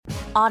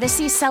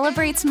Odyssey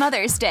celebrates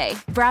Mother's Day,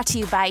 brought to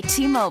you by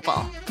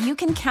T-Mobile. You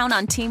can count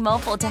on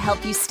T-Mobile to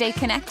help you stay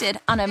connected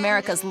on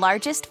America's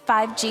largest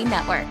 5G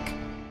network.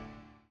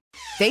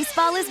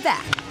 Baseball is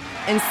back,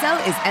 and so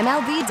is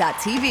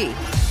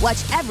MLB.tv.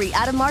 Watch every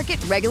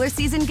out-of-market regular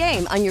season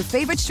game on your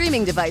favorite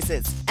streaming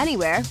devices,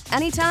 anywhere,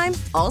 anytime,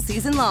 all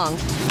season long.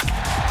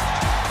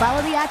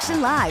 Follow the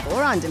action live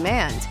or on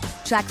demand.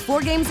 Track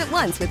 4 games at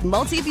once with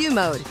multi-view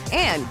mode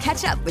and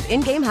catch up with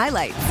in-game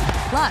highlights.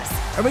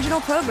 Plus, original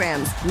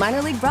programs,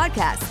 minor league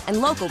broadcasts, and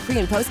local pre-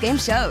 and post-game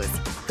shows.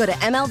 Go to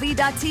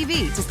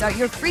MLB.tv to start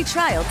your free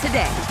trial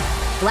today.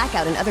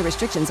 Blackout and other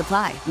restrictions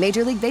apply.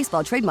 Major League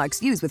Baseball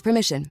trademarks used with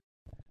permission.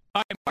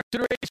 All right, Mark to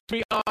the race.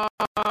 We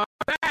are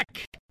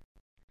back.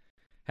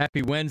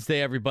 Happy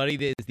Wednesday,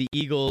 everybody. As the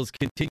Eagles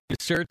continue to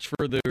search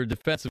for their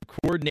defensive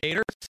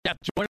coordinator, Steph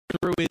Joyner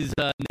threw his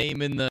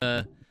name in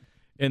the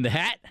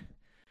hat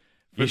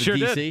for the sure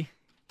DC. did.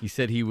 He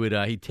said he would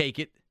he'd take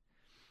it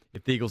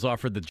if the Eagles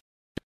offered the.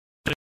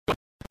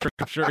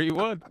 I'm sure he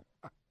would.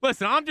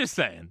 Listen, I'm just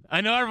saying.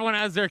 I know everyone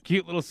has their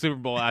cute little Super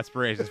Bowl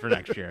aspirations for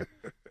next year,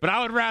 but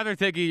I would rather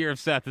take a year of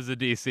Seth as a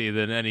DC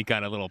than any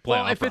kind of little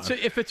playoff. Well,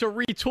 if it's a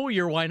retool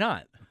year, why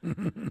not?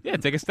 Yeah,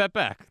 take a step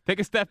back. Take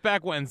a step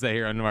back Wednesday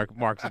here on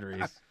Marks and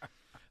Reese.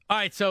 All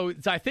right, so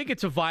I think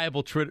it's a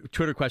viable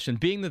Twitter question,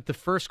 being that the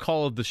first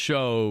call of the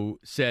show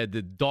said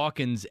that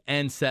Dawkins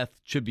and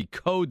Seth should be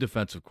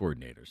co-defensive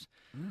coordinators.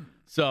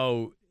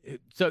 So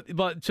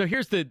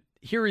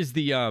here's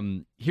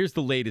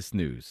the latest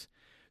news.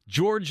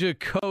 Georgia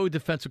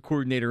co-defensive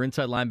coordinator,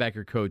 inside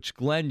linebacker coach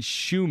Glenn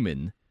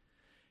Schumann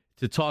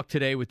to talk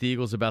today with the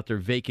Eagles about their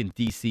vacant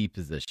DC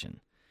position.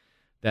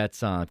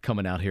 That's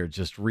coming out here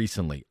just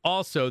recently.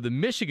 Also, the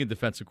Michigan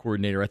defensive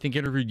coordinator, I think,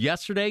 interviewed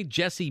yesterday,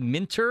 Jesse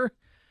Minter,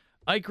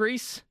 Ike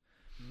Reese,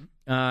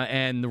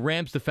 and the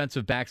Rams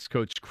defensive backs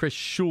coach Chris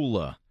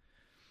Shula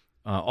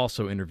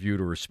also interviewed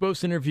or was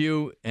supposed to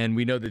interview. And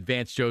we know that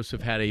Vance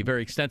Joseph had a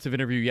very extensive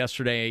interview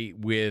yesterday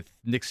with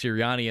Nick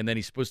Sirianni, and then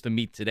he's supposed to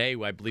meet today,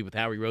 I believe, with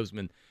Howie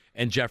Roseman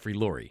and Jeffrey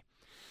Lurie.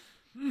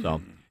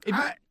 So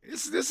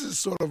this is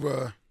sort of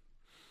a.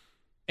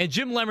 And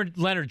Jim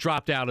Leonard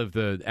dropped out of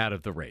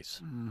the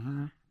race.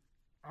 Mm-hmm.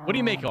 What do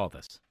you make of all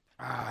this?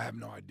 I have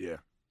no idea.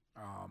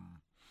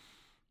 I'm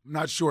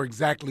not sure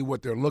exactly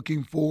what they're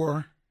looking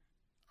for.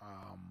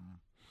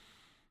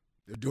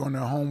 They're doing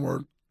their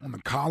homework on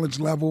the college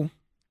level.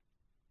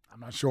 I'm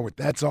not sure what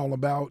that's all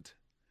about.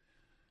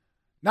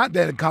 Not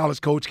that a college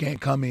coach can't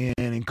come in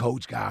and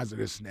coach guys or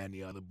this and that and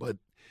the other, but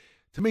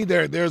to me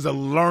there's a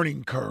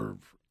learning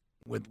curve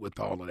with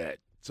all of that.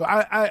 So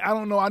I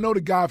don't know. I know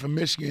the guy from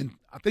Michigan.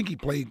 I think he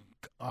played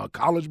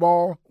college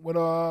ball with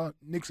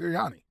Nick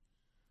Sirianni.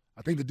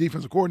 I think the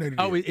defensive coordinator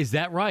did. Oh, is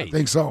that right? I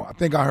think so. I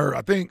think I heard.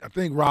 I think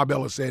Rob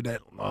Ellis said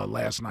that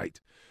last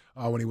night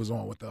when he was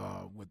on with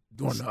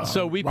doing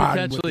so we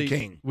Riding potentially with the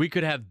King. We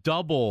could have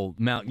double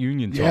Mount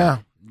Union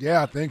talk.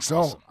 Yeah, I think so.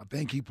 Awesome. I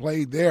think he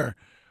played there.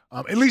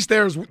 At least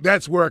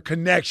that's where a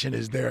connection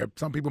is there.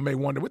 Some people may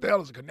wonder, what the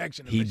hell is a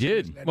connection? He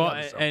did. Well,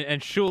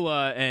 and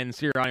Shula and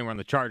Sirianni were on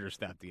the Chargers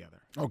staff together.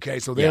 Okay,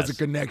 so there's a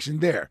connection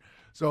there.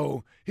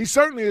 So he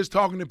certainly is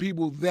talking to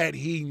people that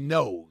he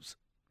knows,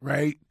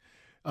 right?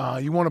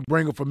 You want to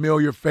bring a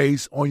familiar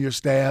face on your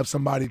staff,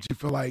 somebody that you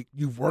feel like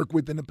you've worked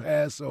with in the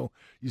past, so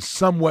you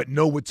somewhat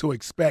know what to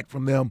expect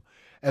from them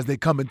as they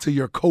come into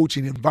your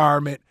coaching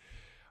environment.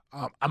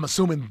 I'm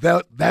assuming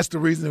that's the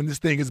reason this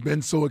thing has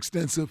been so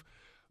extensive.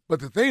 But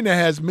the thing that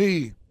has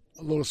me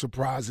a little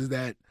surprised is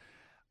that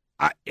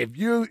if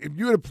you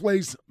were to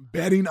place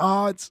betting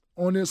odds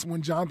on this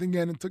when Jonathan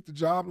Gannon took the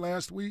job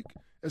last week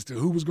as to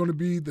who was going to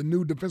be the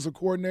new defensive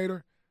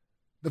coordinator,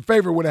 the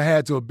favorite would have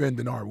had to have been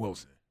Denard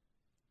Wilson.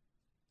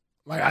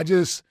 I'd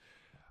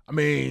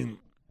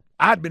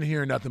been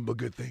hearing nothing but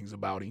good things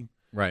about him.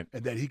 Right.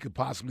 And that he could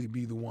possibly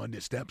be the one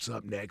that steps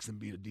up next and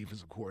be the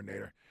defensive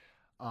coordinator.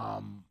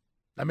 Now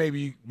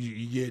maybe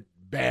you get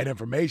bad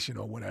information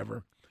or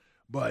whatever,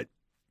 but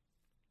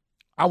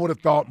I would have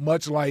thought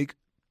much like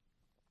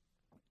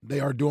they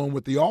are doing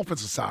with the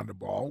offensive side of the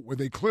ball, where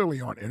they clearly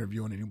aren't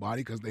interviewing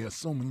anybody because they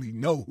assumingly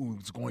know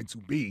who's going to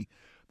be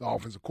the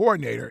offensive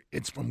coordinator.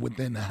 It's from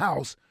within the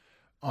house.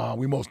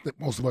 Most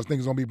of us think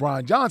it's going to be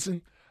Brian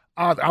Johnson.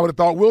 I would have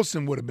thought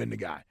Wilson would have been the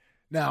guy.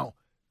 Now,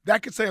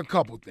 that could say a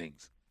couple of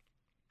things.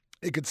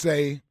 It could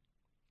say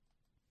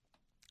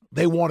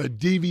they want to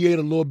deviate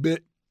a little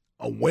bit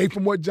away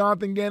from what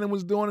Jonathan Gannon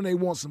was doing, and they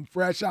want some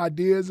fresh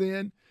ideas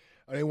in,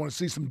 or they want to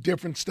see some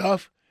different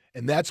stuff,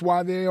 and that's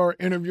why they are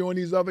interviewing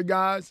these other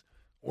guys.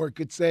 Or it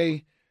could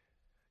say,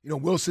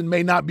 Wilson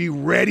may not be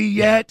ready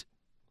yet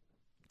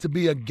to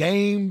be a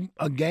game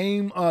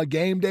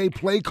day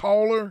play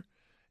caller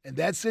in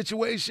that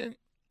situation.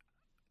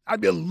 I'd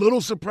be a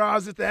little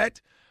surprised at that.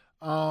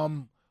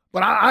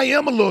 But I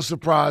am a little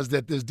surprised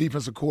that this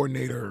defensive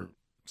coordinator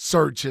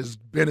search has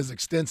been as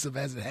extensive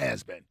as it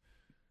has been.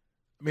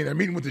 I mean, they're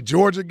meeting with the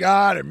Georgia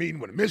guy, they're meeting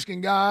with a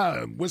Michigan guy,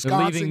 a Wisconsin guy.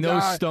 They're leaving no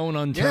stone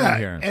unturned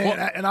here.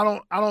 And I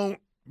don't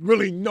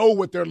really know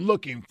what they're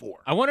looking for.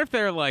 I wonder if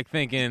they're like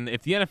thinking,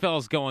 if the NFL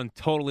is going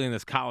totally in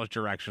this college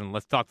direction,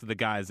 let's talk to the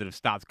guys that have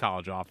stopped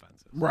college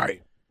offenses.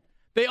 Right.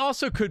 They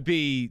also could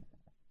be,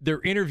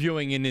 they're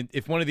interviewing, and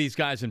if one of these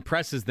guys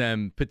impresses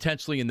them,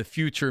 potentially in the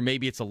future,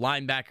 maybe it's a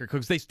linebacker,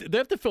 because they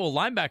have to fill a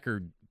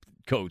linebacker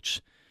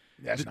coach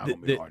That's not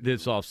going to be hard.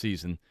 this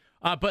offseason.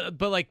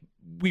 But like,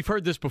 we've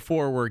heard this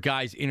before where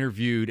guys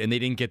interviewed and they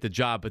didn't get the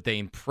job, but they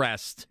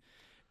impressed,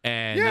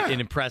 and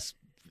impressed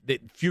that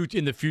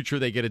in the future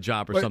they get a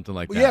job or something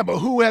like that. Yeah, but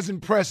who has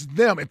impressed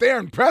them? If they're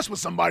impressed with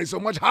somebody so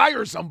much,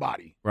 hire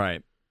somebody.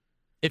 Right.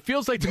 It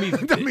feels like to me.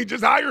 I mean,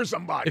 just hire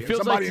somebody. It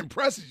feels if somebody like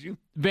impresses you.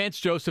 Vance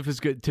Joseph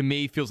is good to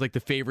me. Feels like the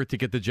favorite to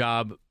get the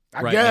job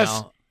I guess.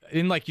 now.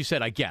 And like you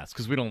said, I guess,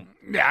 because we don't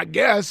Yeah, I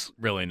guess.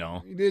 really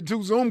know. He did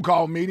 2 Zoom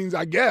call meetings,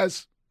 I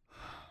guess.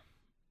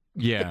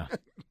 Yeah.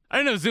 I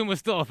didn't know Zoom was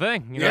still a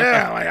thing. You know?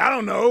 Yeah, like, I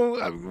don't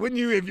know. Wouldn't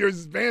you, if you're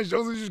Vance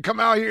Joseph, you should come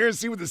out here and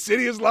see what the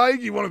city is like?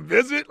 You want to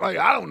visit? Like,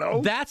 I don't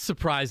know. That's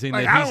surprising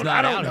Like, that he's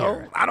not I out don't know.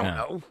 here. I don't Yeah.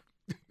 know.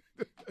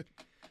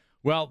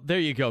 Well, there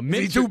you go. Is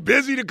he too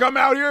busy to come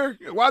out here?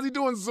 Why is he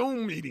doing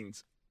Zoom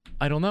meetings?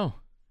 I don't know.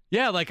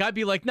 Yeah, like I'd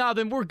be like, nah,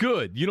 then we're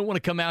good. You don't want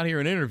to come out here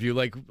and interview,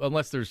 like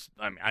unless there's.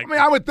 I mean,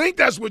 I would think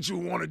that's what you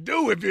want to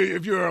do if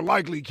you're a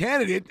likely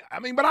candidate.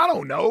 I mean, but I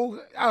don't know.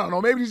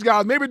 Maybe these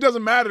guys. Maybe it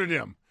doesn't matter to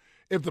them.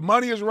 If the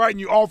money is right and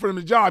you offer him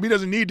the job, he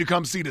doesn't need to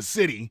come see the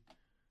city.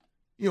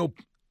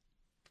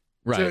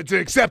 right. To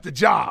accept the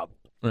job.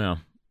 Yeah.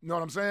 You know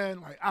what I'm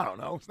saying? Like, I don't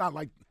know. It's not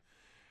like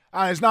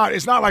it's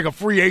not like a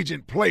free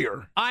agent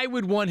player. I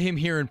would want him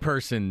here in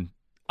person.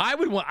 I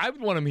would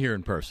want him here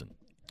in person.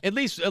 At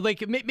least,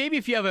 like maybe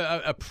if you have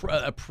a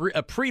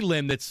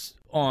prelim that's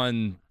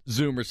on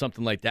Zoom or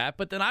something like that.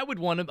 But then I would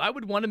want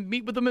to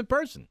meet with him in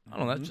person. I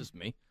don't know. That's just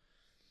me.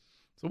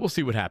 So we'll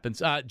see what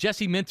happens.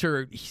 Jesse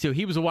Minter. So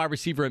he was a wide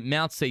receiver at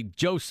Mount St.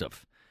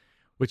 Joseph,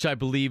 which I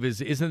believe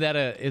isn't that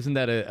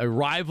a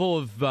rival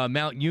of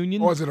Mount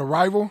Union? Or is it a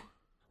rival?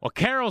 Well,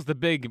 Carroll's the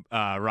big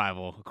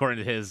rival,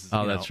 according to his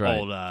that's right.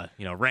 old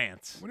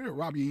rants. Where did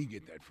Robbie E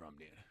get that from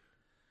then?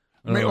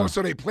 I mean,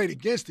 so they played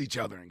against each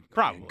other in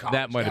Probably. college.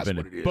 That might have That's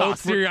been what it. is.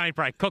 Both Sirianni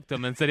probably cooked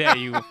them and said, "Yeah,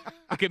 you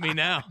look at me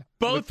now."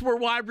 Both were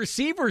wide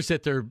receivers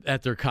at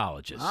their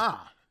colleges.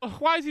 Ah. Well,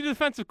 why is he the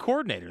defensive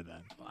coordinator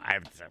then? I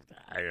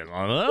don't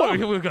know. What,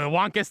 we're going to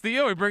want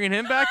Castillo? We're bringing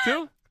him back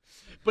too?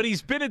 But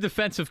he's been a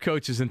defensive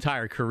coach his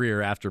entire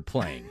career after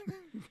playing.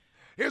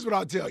 Here's what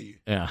I'll tell you.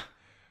 Yeah.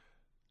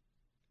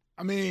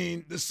 I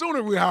mean, the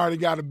sooner we hire the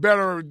guy, the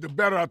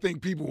better I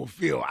think people will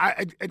feel.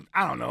 I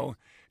don't know.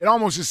 It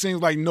almost just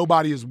seems like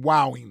nobody is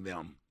wowing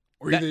them,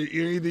 or either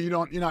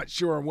you're not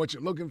sure what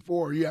you're looking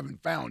for, or you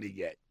haven't found it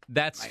yet.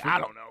 I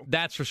don't know.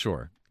 That's for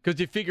sure. Because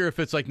you figure if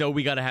it's like, no,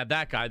 we got to have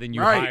that guy, then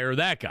you Right. hire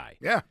that guy.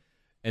 Yeah.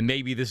 And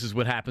maybe this is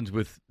what happens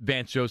with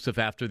Vance Joseph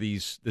after the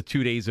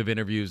 2 days of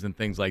interviews and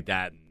things like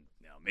that. And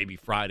maybe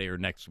Friday or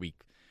next week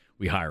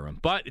we hire him.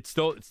 But it's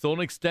still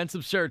an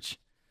extensive search.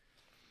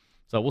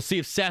 So we'll see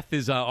if Seth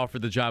is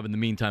offered the job in the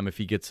meantime, if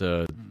he gets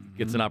an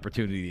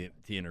opportunity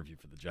to interview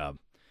for the job.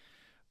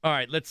 All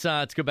right, let's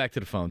go back to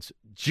the phones.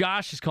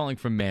 Josh is calling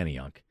from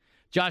Manayunk.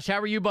 Josh, how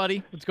are you,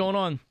 buddy? What's going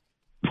on?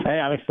 Hey,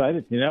 I'm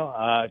excited.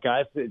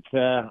 Guys,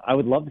 I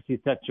would love to see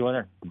Seth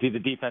Joyner be the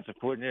defensive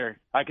coordinator.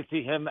 I could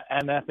see him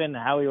MFing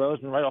Howie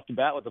Roseman right off the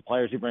bat with the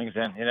players he brings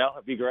in.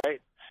 It'd be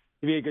great.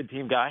 He'd be a good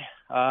team guy.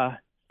 I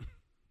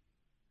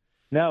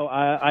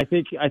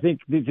think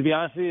to be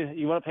honest with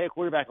you want to pay a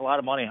quarterback a lot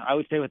of money. I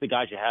would stay with the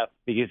guys you have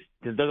because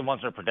they're the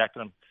ones that are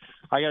protecting them.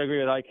 I got to agree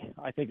with Ike.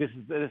 I think this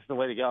is the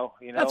way to go.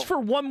 That's for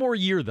one more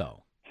year,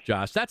 though,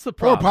 Josh. That's the Or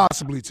problem.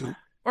 possibly two.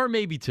 Or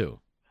maybe two.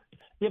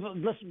 Yeah, but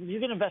listen, you're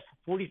going to invest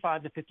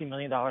 $45 to $50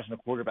 million in a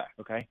quarterback,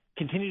 okay?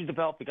 Continue to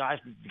develop the guys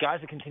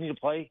that continue to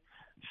play,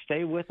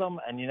 stay with them,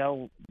 and,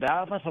 the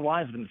offensive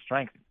line has been the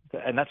strength,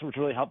 and that's what's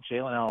really helped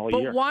Jalen out all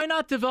year. But why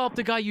not develop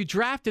the guy you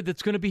drafted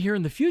that's going to be here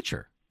in the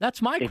future?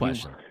 That's my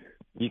question.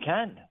 You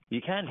can.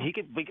 He can.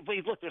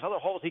 Look, there's other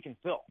holes he can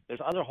fill. There's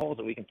other holes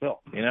that we can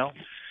fill,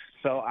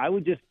 So I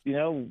would just,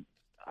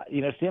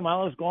 Sam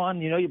Island's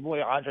gone. Your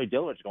boy Andre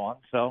Dillard's gone.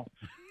 So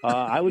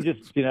I would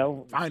just,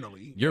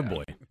 Finally. Your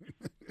boy.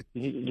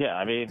 Yeah,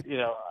 I mean,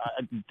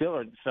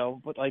 Dillard. So,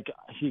 but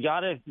you got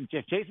to.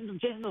 Jason's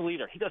the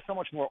leader. He does so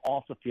much more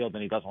off the field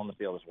than he does on the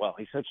field as well.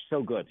 He's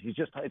so good. It's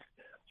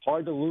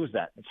hard to lose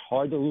that.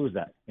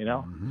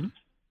 Mm-hmm.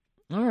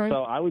 All right.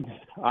 So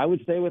I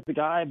would stay with the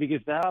guy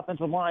because that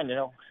offensive line,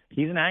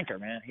 he's an anchor,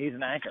 man. He's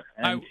an anchor.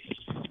 And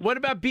What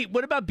about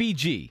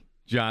BG,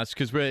 Josh?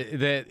 Because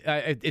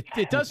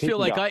it does feel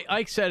like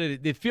Ike said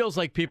it. It feels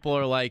like people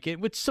are like it.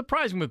 It's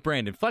surprising with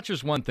Brandon.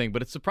 Fletcher's one thing,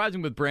 but it's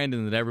surprising with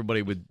Brandon that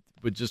everybody would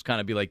just kind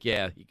of be like,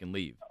 yeah, he can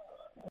leave.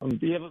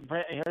 Yeah,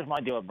 but here's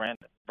my deal with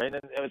Brandon.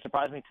 Brandon, it would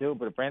surprise me too,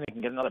 but if Brandon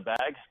can get another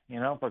bag,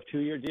 for a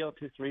 2-year deal,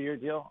 3-year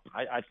deal,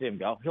 I'd see him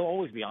go. He'll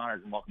always be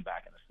honored and welcome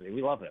back in the city.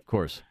 We love him. Of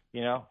course.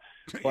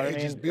 But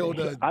They just built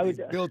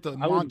a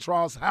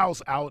Montrose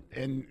house out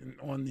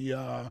on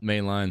the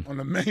Main line. On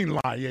the main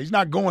line. Yeah, he's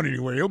not going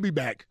anywhere. He'll be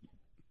back.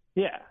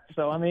 Yeah.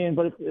 So, I mean,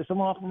 but if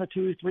someone offers him a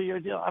 2-3 year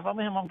deal, if I'm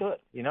him, I'm good.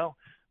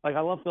 Like,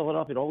 I love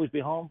Philadelphia to always be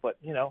home, but,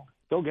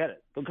 go get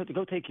it.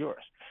 Go take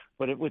yours.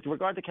 But with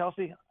regard to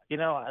Kelsey,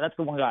 that's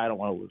the one guy I don't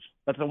want to lose.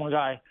 That's the one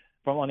guy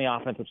from on the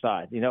offensive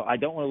side. I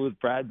don't want to lose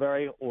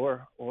Bradbury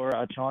or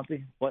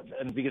Chauncey,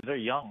 and because they're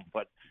young.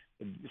 But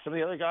some of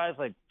the other guys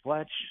like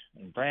Fletch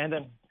and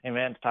Brandon, hey,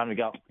 man, it's time to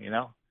go,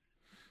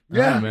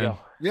 Yeah, man.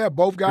 Yeah,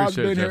 both guys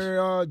Appreciate been it,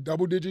 here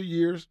double-digit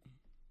years.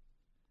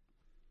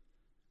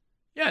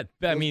 Yeah,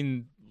 I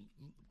mean,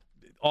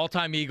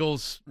 all-time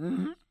Eagles,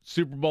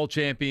 Super Bowl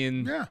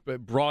champion,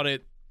 but brought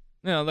it.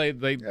 They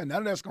Yeah, none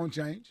of that's going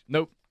to change.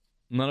 Nope,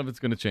 none of it's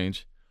going to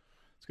change.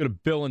 Let's go to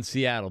Bill in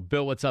Seattle.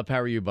 Bill, what's up? How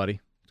are you, buddy?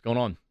 What's going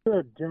on?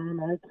 Good, John.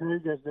 How are you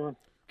guys doing?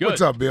 Good.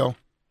 What's up, Bill?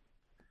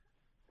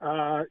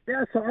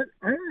 Yeah, so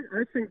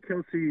I think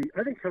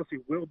Kelsey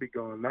will be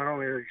gone. Not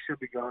only he should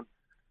be gone,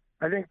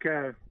 I think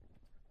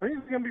he's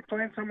going to be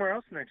playing somewhere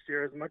else next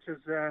year. As much as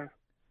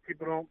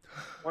people don't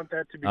want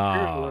that to be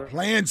true.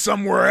 Playing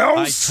somewhere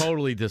else? I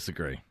totally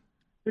disagree.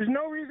 There's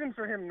no reason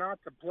for him not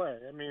to play.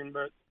 I mean,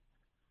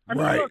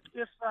 Right. look,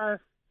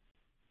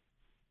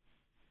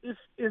 if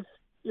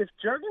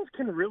Juergens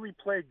can really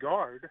play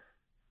guard,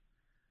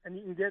 and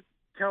you can get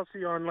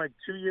Kelsey on like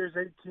 2 years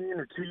 18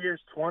 or 2 years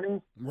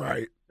 20,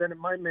 Right. then it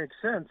might make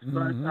sense.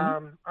 But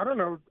I don't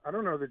know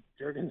that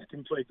Juergens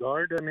can play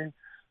guard. I mean,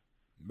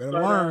 Better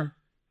learn.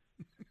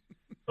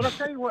 but I'll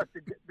tell you what,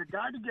 the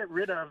guy to get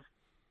rid of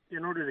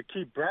in order to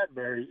keep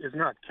Bradbury is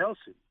not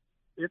Kelsey.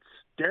 It's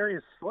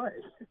Darius Slay.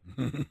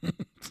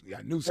 Yeah,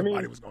 I knew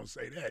somebody was going to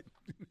say that.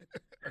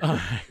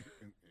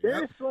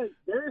 Darius Slay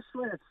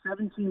at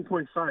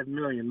 $17.5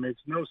 million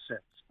makes no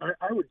sense.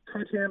 I would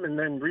cut him and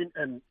then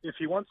and if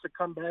he wants to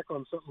come back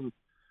on something,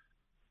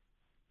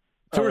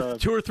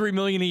 $2 or $3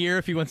 million a year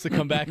if he wants to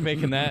come back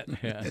making that.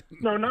 Yeah.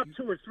 No, not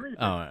 2 or 3,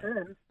 but All right.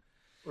 10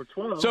 or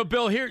 12. So,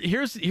 Bill,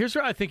 here's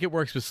where I think it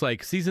works with Slay.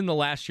 'Cause he's in the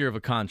last year of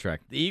a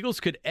contract. The Eagles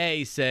could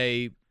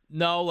say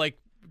no, like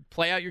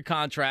play out your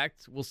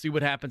contract. We'll see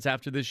what happens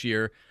after this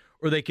year,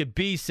 or they could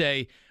B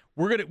say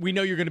we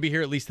know you're going to be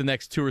here at least the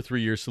next 2 or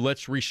 3 years, so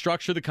let's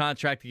restructure the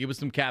contract to give us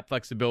some cap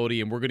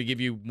flexibility, and we're going to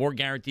give you more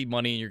guaranteed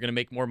money, and you're going to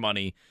make more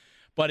money.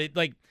 But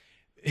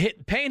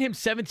paying him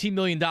 $17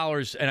 million,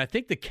 and I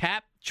think the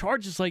cap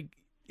charge is like,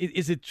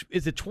 is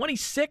it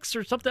 26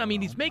 or something? I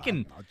mean, he's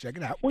making. I'll check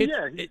it out. Well,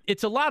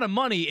 it's a lot of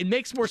money. It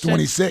makes more sense.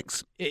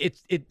 26.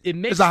 It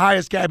makes It's the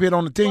highest cap hit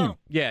on the team. Well,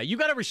 yeah. You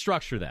got to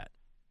restructure that.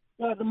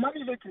 Well, the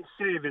money they can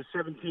save is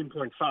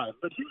 17.5.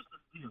 But here's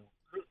the deal: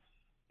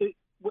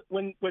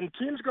 when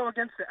teams go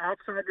against the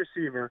outside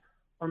receiver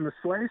on the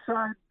Slay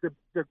side, the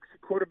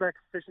quarterback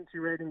efficiency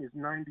rating is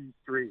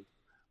 93.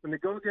 When they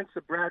go against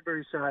the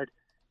Bradbury side,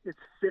 it's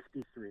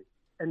 53.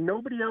 And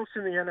nobody else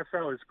in the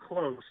NFL is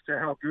close to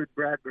how good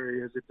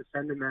Bradbury is at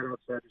defending that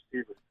outside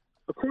receiver,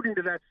 according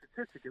to that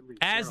statistic at least.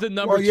 As the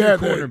number two yeah,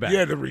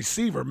 cornerback. the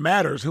receiver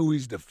matters who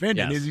he's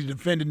defending. Yes. Is he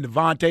defending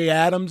Devontae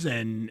Adams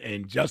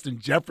and Justin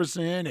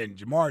Jefferson and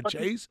Jamar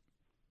Chase?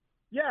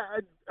 Yeah,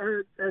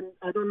 and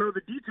I don't know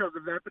the details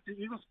of that, but the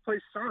Eagles play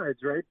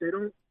sides, right? They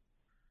don't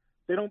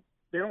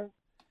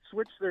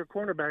switch their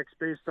cornerbacks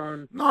based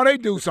on. No, they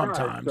do the side,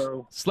 sometimes.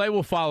 so, Slay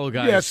will follow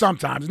guys. Yeah,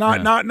 sometimes.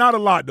 Not a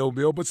lot though,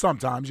 Bill, but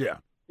sometimes, yeah.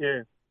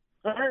 yeah.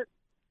 All right.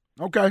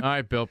 Okay. All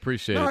right, Bill.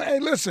 Appreciate it. Hey,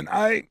 listen,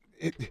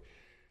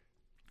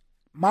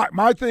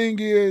 my thing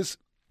is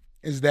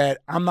that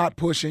I'm not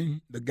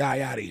pushing the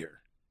guy out of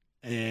here,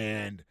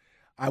 and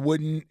I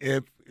wouldn't.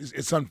 If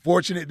it's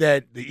unfortunate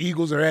that the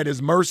Eagles are at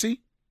his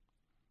mercy,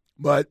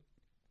 but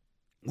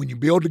when you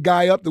build the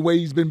guy up the way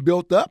he's been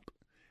built up,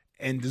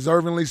 and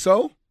deservingly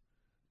so,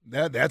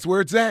 that's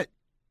where it's at.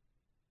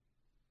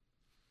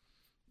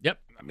 Yep.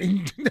 I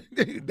mean,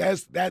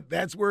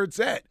 that's where it's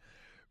at.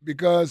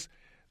 Because,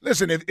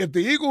 listen, if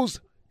the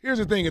Eagles – here's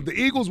the thing. If the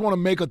Eagles want to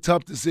make a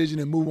tough decision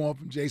and move on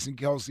from Jason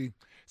Kelsey,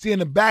 see, in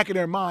the back of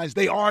their minds,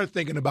 they are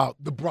thinking about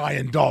the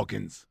Brian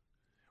Dawkins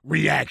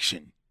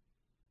reaction.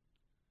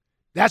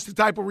 That's the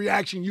type of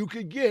reaction you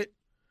could get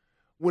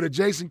with a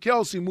Jason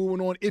Kelsey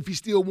moving on if he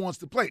still wants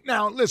to play.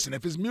 Now, listen,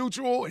 if it's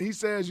mutual and he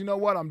says, you know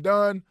what, I'm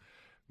done,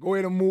 go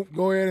ahead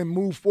and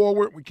move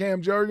forward with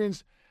Cam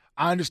Juergens,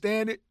 I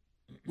understand it.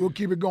 We'll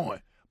keep it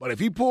going. But if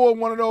he pulled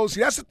one of those,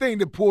 see, that's the thing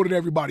that pulled at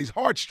everybody's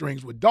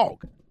heartstrings with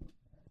Dawg.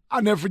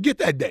 I'll never forget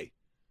that day.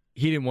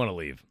 He didn't want to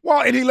leave.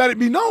 Well, and he let it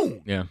be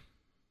known. Yeah.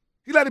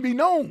 He let it be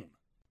known.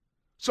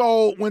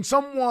 So when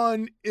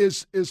someone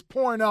is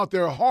pouring out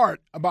their heart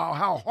about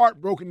how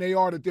heartbroken they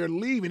are that they're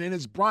leaving, and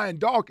it's Brian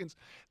Dawkins,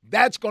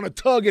 that's going to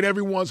tug at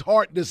everyone's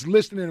heart that's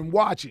listening and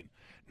watching.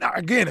 Now,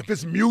 again, if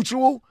it's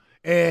mutual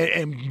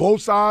and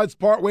both sides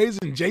part ways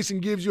and Jason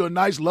gives you a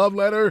nice love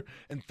letter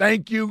and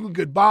thank you,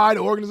 goodbye,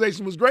 the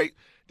organization was great,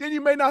 then you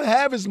may not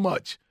have as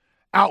much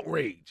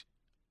outrage,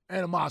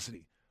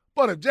 animosity.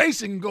 But if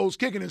Jason goes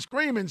kicking and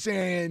screaming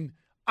saying,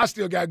 I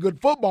still got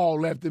good football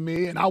left in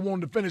me and I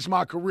wanted to finish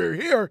my career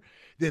here,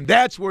 then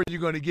that's where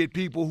you're going to get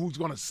people who's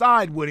going to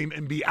side with him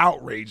and be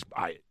outraged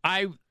by it.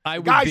 I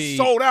would Guy be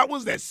sold out.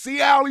 Was that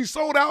Seattle he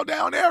sold out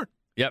down there?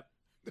 Yep.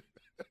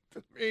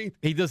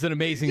 He does an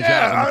amazing job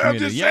Yeah, in the I'm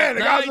community. just saying.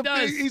 The guy's he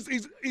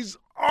does. he's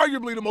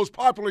arguably the most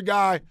popular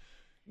guy,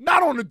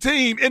 not on the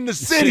team, in the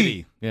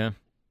city. Yeah.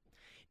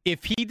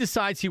 If he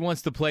decides he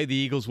wants to play, the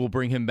Eagles will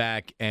bring him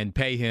back and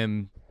pay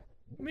him,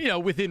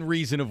 within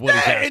reason of what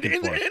he's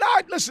asking for. And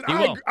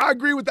I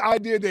agree with the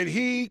idea that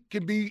he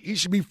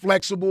should be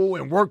flexible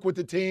and work with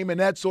the team and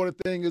that sort of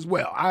thing as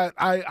well.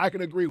 I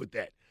can agree with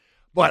that.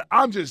 But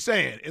I'm just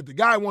saying, if the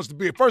guy wants to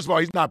be, first of all,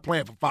 he's not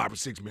playing for $5 or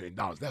 $6 million.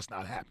 That's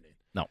not happening.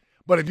 No.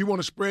 But if you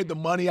want to spread the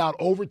money out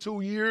over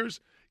 2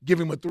 years, give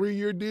him a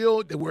 3-year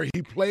deal where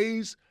he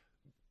plays.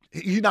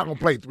 He's not going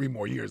to play 3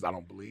 more years, I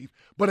don't believe.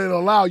 But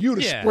it'll allow you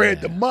to spread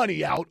the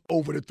money out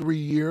over the 3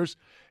 years.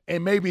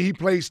 And maybe he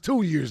plays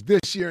 2 years,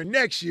 this year and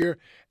next year,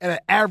 at an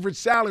average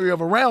salary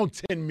of around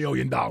 $10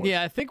 million.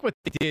 Yeah, I think what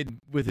they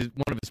did with one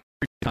of his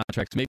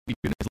contracts, maybe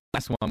even his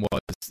last one, was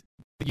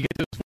you get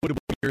those voidable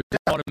years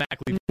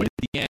automatically void at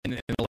the end, and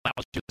it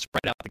allows you to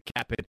spread out the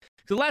cap hit.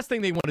 So the last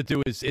thing they want to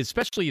do is,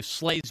 especially if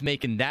Slay's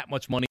making that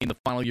much money in the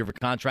final year of a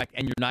contract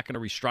and you're not going to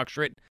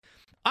restructure it,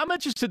 I'm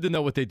interested to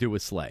know what they do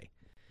with Slay.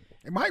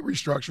 It might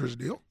restructure his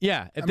deal.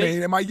 Yeah.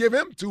 They might give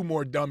him 2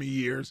 more dummy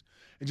years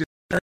and just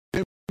turn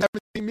him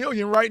 $17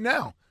 million right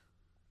now.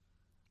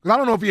 Because I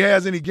don't know if he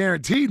has any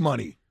guaranteed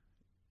money.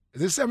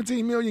 Is this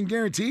 $17 million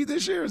guaranteed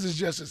this year, or is this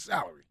just his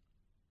salary?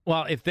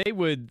 Well, if they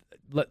would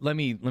let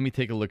me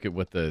take a look at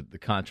what the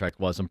contract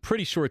was. I'm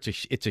pretty sure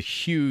it's a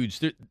huge.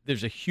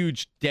 There's a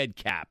huge dead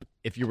cap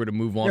if you were to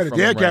move on. Yeah, the from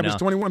dead cap right is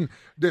 21.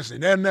 Listen,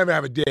 they'll never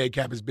have a dead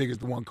cap as big as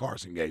the one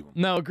Carson gave them.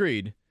 No,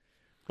 agreed.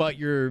 But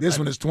this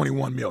one is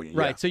 $21 million.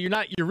 Right. Yeah. So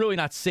you're really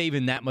not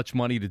saving that much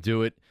money to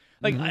do it.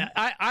 Like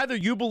either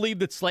you believe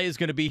that Slay is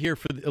going to be here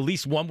for at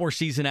least one more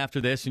season after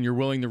this, and you're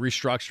willing to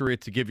restructure it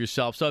to give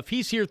yourself. So if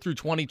he's here through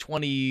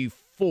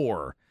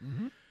 2024.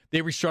 They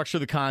restructure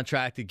the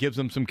contract. It gives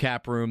them some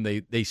cap room.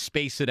 They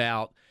space it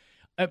out.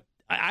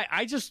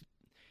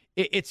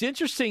 It's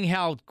interesting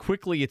how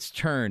quickly it's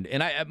turned.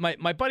 And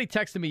my buddy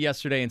texted me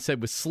yesterday and said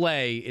with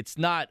Slay, it's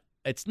not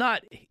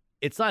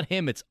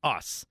him, it's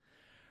us,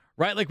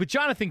 right? Like with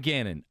Jonathan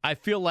Gannon, I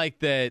feel like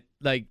that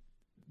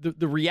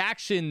the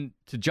reaction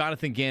to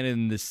Jonathan Gannon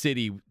in the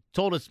city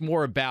told us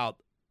more about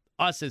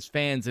us as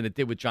fans than it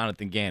did with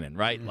Jonathan Gannon,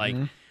 right? Mm-hmm. Like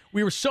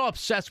we were so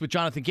obsessed with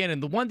Jonathan Gannon.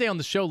 The one day on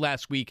the show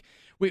last week,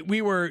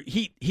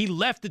 he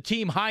left the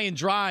team high and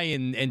dry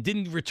and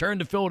didn't return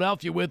to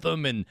Philadelphia with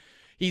them, and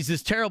he's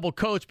this terrible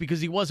coach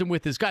because he wasn't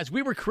with his guys.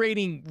 We were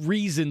creating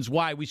reasons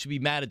why we should be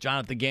mad at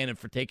Jonathan Gannon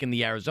for taking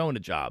the Arizona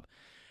job.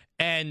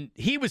 And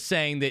he was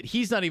saying that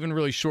he's not even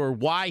really sure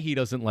why he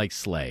doesn't like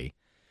Slay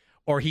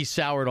or he's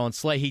soured on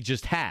Slay. He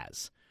just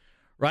has,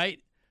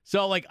 right?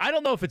 So, I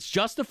don't know if it's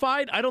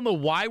justified. I don't know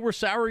why we're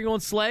souring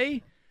on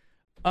Slay.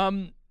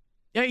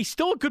 Yeah, he's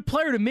still a good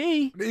player to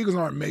me. The Eagles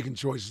aren't making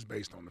choices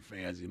based on the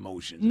fans'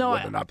 emotions,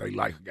 whether or not they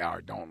like a guy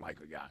or don't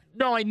like a guy.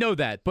 No, I know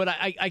that, but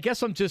I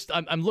guess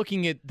I'm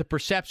looking at the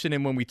perception,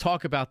 and when we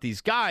talk about these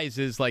guys,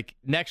 is like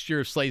next year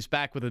if Slay's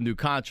back with a new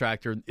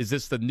contract, or is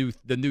this the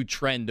new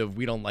trend of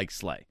we don't like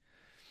Slay?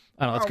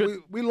 I don't know. It's good.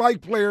 We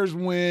like players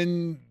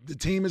when the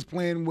team is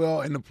playing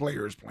well and the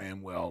player is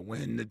playing well.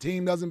 When the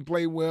team doesn't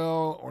play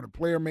well or the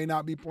player may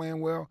not be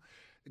playing well,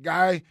 the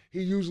guy,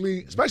 he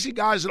usually, especially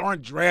guys that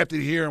aren't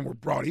drafted here and were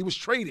brought, he was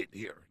traded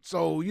here.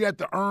 So you have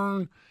to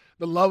earn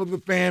the love of the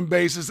fan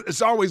base.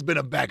 It's always been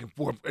a back and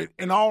forth.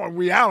 In all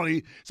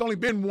reality, it's only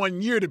been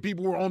 1 year that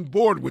people were on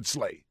board with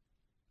Slay.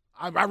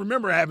 I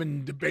remember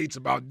having debates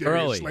about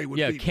Darius Slay with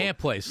people. Can't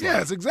play Slay.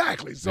 Yes,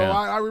 exactly. So yeah.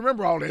 I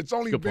remember all that. It's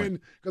only good been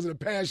because of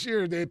the past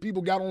year that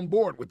people got on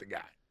board with the guy.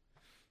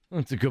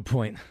 That's a good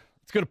point.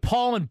 Let's go to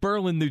Paul in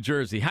Berlin, New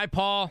Jersey. Hi,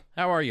 Paul.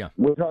 How are you?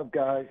 What's up,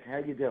 guys? How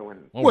you doing?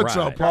 What's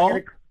up, Paul?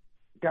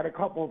 Got a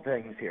couple of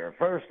things here.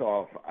 First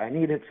off, I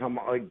needed some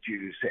Ike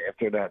juice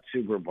after that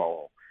Super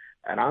Bowl,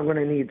 and I'm going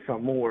to need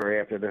some more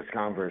after this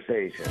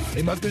conversation.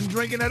 They must have been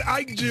drinking that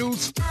Ike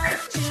juice.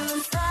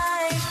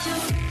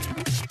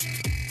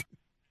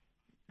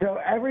 So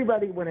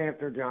everybody went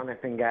after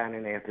Jonathan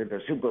Gannon after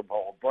the Super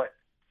Bowl, but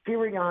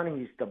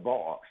Sirianni's the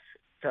boss.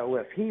 So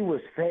if he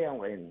was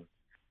failing,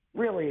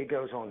 really it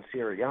goes on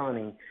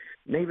Sirianni.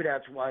 Maybe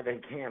that's why they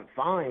can't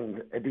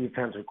find a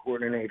defensive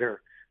coordinator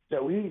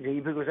so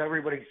easy, because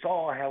everybody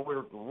saw how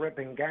we're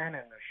ripping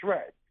Gannon to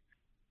shreds.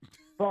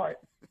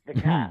 But the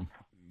cap.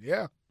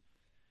 Yeah.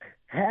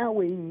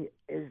 Howie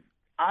is,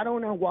 I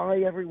don't know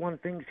why everyone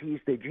thinks he's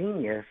the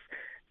genius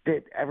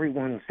that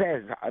everyone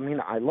says. I mean,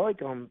 I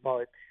like him,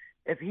 but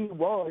if he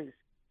was,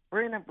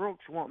 Brandon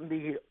Brooks wouldn't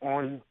be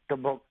on the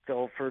book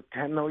still for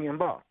 $10 million.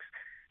 Jalen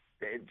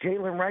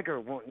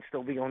Reagor wouldn't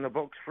still be on the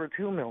books for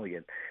 $2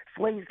 million.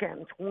 Slay's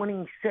getting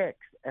 26,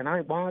 and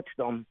I watched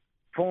him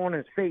fall on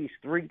his face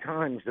 3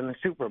 times in the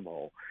Super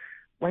Bowl.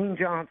 Lane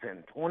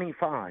Johnson,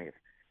 25.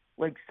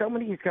 Like, some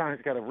of these guys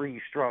got to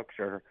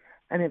restructure.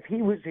 And if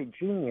he was a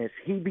genius,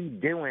 he'd be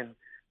doing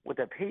what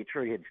the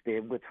Patriots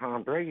did with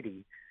Tom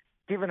Brady,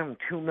 giving him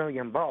 $2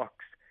 million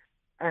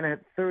and a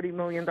 $30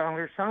 million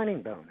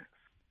signing bonus.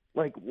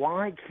 Like,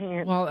 why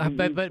can't? Well,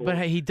 but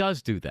he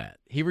does do that.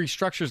 He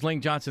restructures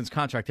Lane Johnson's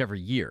contract every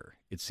year,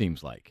 it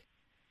seems like.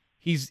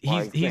 He's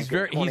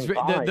very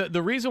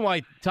the reason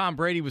why Tom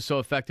Brady was so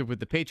effective with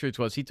the Patriots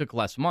was he took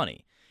less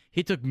money.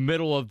 He took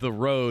middle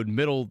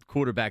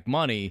quarterback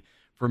money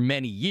for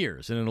many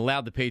years, and it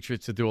allowed the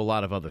Patriots to do a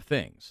lot of other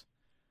things.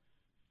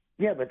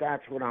 Yeah, but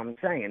that's what I'm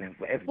saying.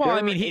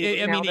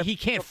 He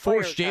can't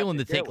force Jalen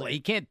to take. He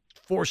can't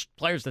force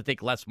players to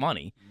take less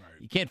money. Right.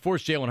 You can't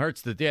force Jalen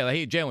Hurts to say,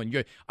 "Hey,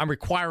 Jalen, I'm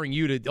requiring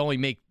you to only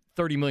make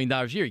 $30 million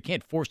a year." You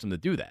can't force him to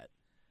do that.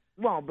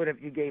 Well, but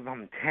if you gave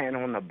him 10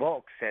 on the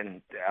books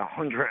and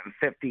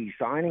 150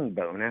 signing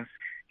bonus,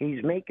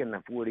 he's making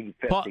the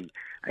 40-50.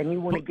 And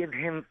you want to give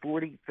him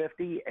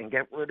 40-50 and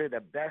get rid of the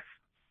best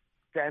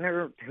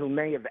center who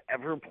may have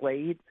ever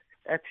played?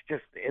 That's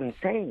just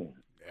insane.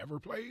 Ever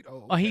played?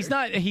 Oh,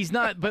 okay. He's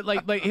not. But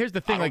like, here's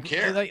the thing. I don't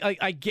care.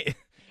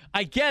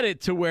 I get it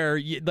to where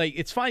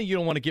it's fine. You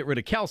don't want to get rid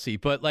of Kelsey,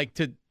 but like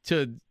to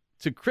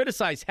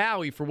criticize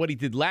Howie for what he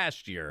did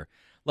last year,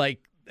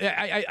 like.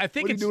 I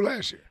think what did he do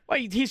last year? Well,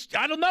 I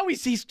don't know.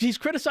 He's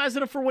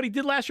criticizing him for what he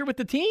did last year with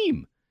the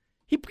team.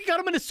 He got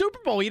him in the Super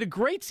Bowl. He had a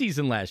great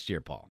season last year,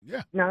 Paul.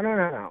 Yeah.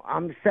 No.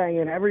 I'm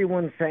saying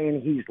everyone's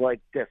saying he's like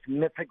this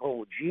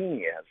mythical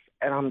genius,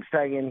 and I'm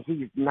saying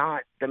he's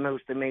not the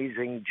most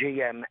amazing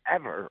GM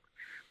ever.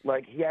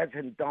 Like, he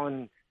hasn't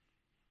done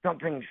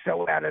something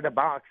so out of the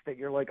box that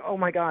you're like, oh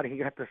my God, he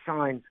got to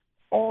sign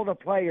all the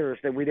players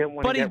that we didn't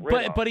want to get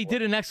rid of. But he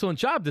did an excellent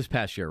job this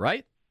past year,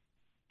 right?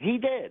 He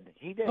did.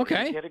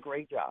 Okay. He did a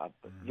great job.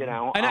 You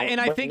know,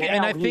 I think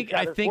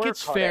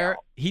it's fair.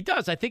 He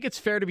does. I think it's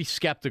fair to be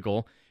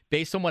skeptical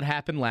based on what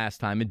happened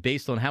last time and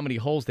based on how many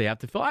holes they have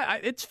to fill.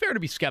 It's fair to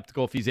be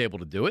skeptical if he's able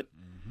to do it.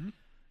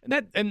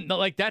 And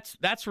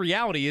that's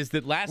reality. Is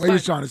that last time he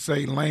was trying to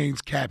say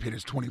Lane's cap hit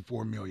is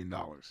 $24 million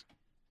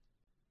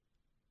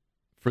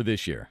for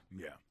this year.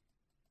 Yeah.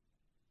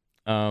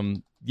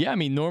 Yeah. I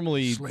mean,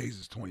 normally Slays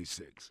is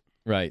 26.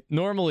 Right.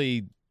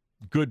 Normally,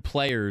 good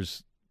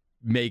players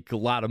make a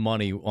lot of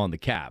money on the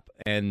cap,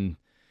 and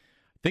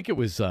I think it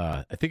was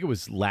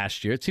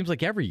last year. It seems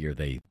like every year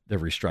they're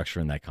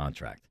restructuring that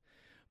contract.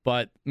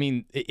 But I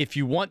mean, if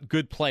you want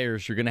good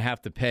players, you're going to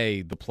have to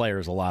pay the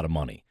players a lot of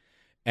money,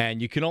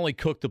 and you can only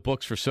cook the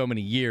books for so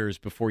many years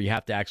before you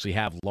have to actually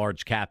have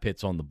large cap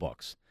hits on the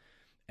books,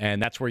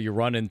 and that's where you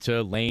run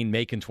into Lane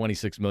making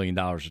 $26 million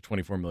or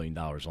 $24 million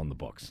on the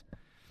books.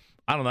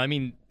 I don't know. I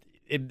mean,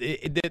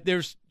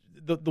 there's.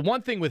 The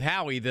one thing with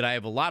Howie that I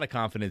have a lot of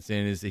confidence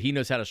in is that he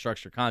knows how to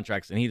structure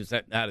contracts and he knows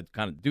how to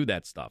kind of do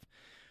that stuff.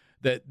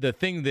 The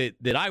thing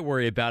that I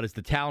worry about is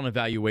the talent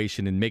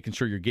evaluation and making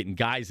sure you're getting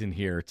guys in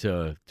here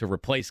to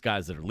replace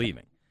guys that are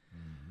leaving.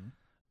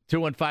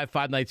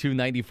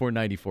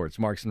 215-592-9494. It's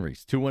Marks and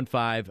Reese.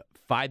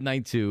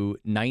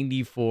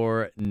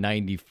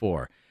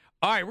 215-592-9494.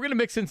 All right, we're going to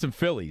mix in some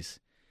Phillies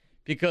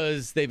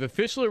because they've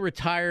officially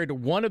retired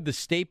one of the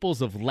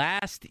staples of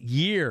last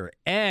year,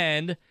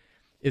 and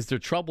is there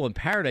trouble in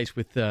paradise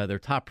with their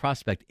top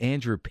prospect,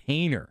 Andrew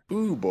Painter?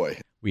 Ooh,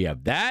 boy. We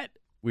have that.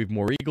 We have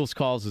more Eagles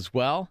calls as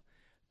well.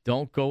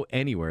 Don't go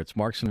anywhere. It's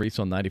Marks and Reese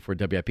on 94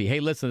 WIP.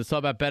 Hey, listen, let's talk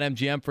about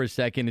BetMGM for a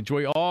second.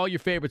 Enjoy all your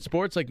favorite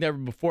sports like never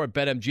before at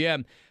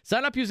BetMGM.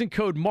 Sign up using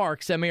code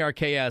MARKS,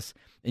 M-A-R-K-S,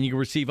 and you can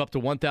receive up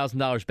to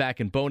 $1,000 back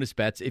in bonus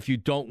bets if you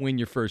don't win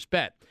your first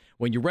bet.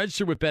 When you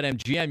register with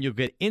BetMGM, you'll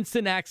get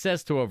instant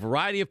access to a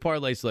variety of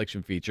parlay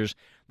selection features,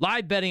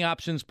 live betting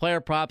options,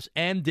 player props,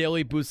 and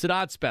daily boosted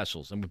odds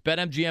specials. And with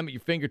BetMGM at your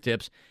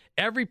fingertips,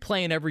 every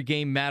play and every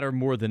game matter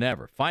more than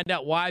ever. Find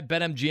out why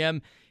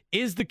BetMGM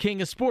is the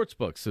king of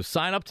sportsbooks. So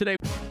sign up today.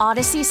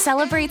 Odyssey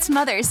celebrates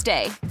Mother's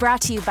Day, brought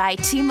to you by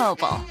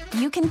T-Mobile.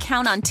 You can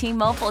count on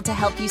T-Mobile to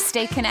help you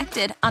stay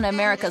connected on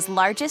America's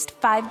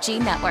largest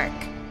 5G network.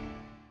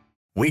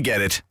 We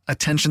get it.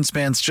 Attention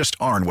spans just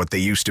aren't what they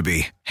used to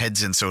be.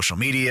 Heads in social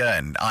media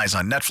and eyes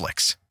on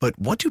Netflix. But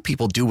what do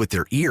people do with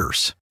their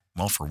ears?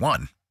 Well, for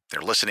one, they're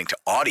listening to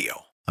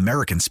audio.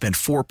 Americans spend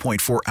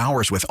 4.4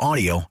 hours with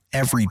audio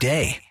every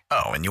day.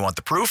 Oh, and you want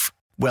the proof?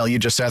 Well, you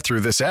just sat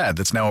through this ad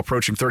that's now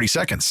approaching 30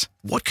 seconds.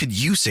 What could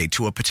you say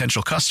to a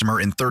potential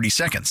customer in 30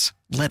 seconds?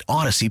 Let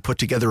Odyssey put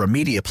together a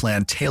media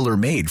plan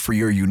tailor-made for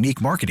your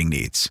unique marketing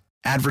needs.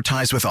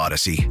 Advertise with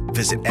Odyssey.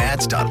 Visit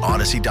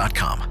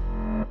ads.odyssey.com.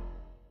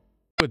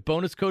 With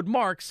bonus code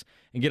MARKS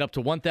and get up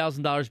to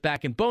 $1,000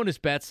 back in bonus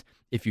bets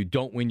if you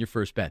don't win your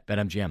first bet.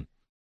 BetMGM.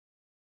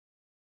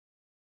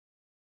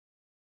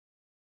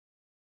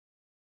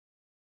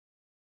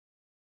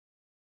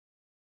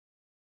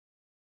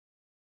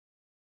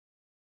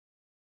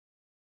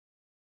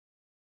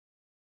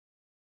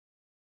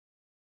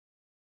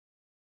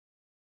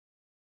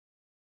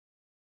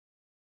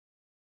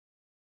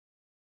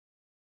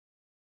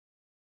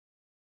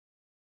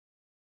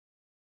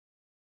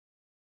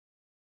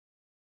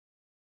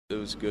 It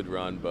was a good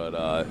run, but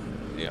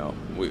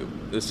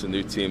this is a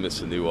new team, this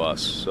is a new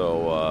us.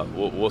 So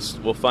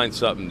we'll find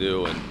something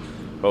new, and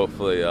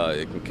hopefully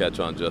it can catch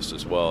on just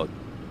as well.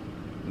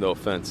 No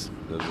offense,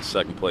 the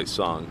second place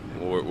song.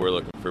 We're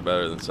looking for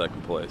better than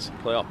second place.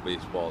 Playoff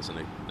baseball is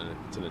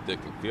it's an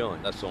addicting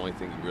feeling. That's the only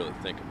thing you really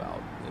think about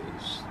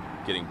is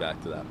getting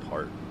back to that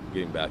part,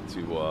 getting back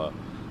to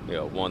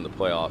one, the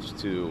playoffs,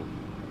 two,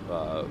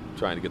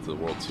 trying to get to the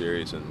World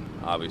Series, and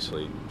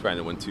obviously trying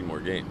to win 2 more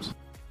games.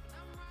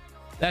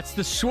 That's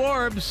the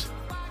Schwarbs.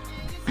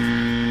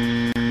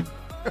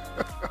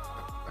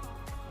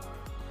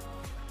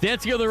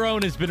 Dancing on Their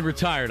Own has been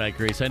retired, Ike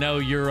Reese. I know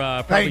you're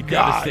probably Thank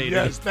God. devastated.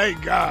 Yes,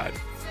 thank God.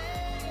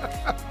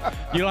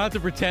 You don't have to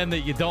pretend that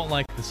you don't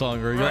like the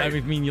song, or Right. I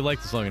mean you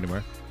like the song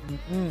anymore.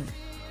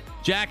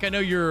 Jack, I know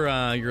you're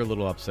a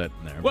little upset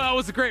in there. Well, it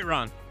was a great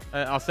run.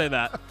 I'll say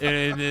that.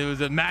 It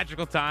was a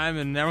magical time,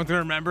 and everyone's going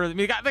to remember. I mean,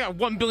 they got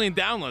 1 billion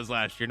downloads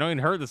last year. No one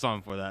heard the song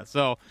before that.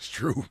 So It's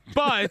true.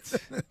 But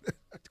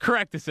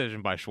correct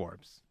decision by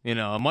Schwarbs.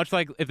 Much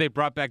like if they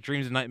brought back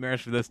Dreams and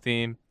Nightmares for this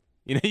team,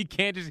 you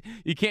can't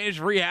just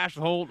rehash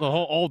the whole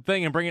old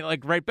thing and bring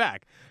it right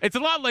back. It's a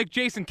lot like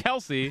Jason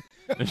Kelce.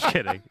 I'm just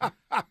kidding.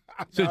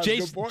 So That's a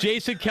good point.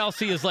 Jason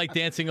Kelce is like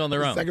Dancing on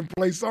Their Own. Second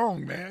place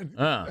song, man.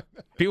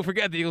 People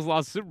forget the Eagles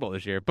lost the Super Bowl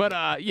this year, but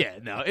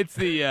it's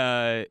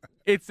the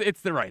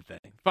it's the right thing.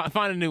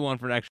 Find a new one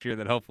for next year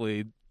that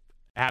hopefully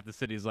half the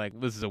city's like,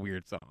 this is a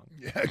weird song.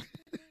 Yeah.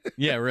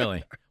 Yeah,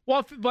 really.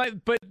 Well, but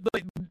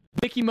like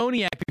Mickey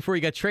Moniak, before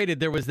he got traded,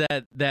 there was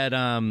that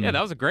Yeah,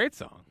 that was a great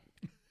song.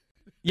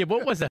 Yeah,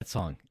 what was that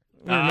song?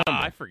 I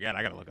I forget.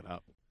 I gotta look it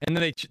up. And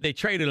then they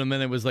traded him,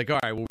 and it was like, all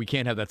right, well, we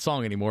can't have that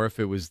song anymore if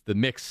it was the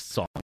mixed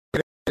song.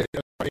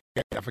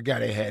 I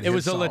forgot they had It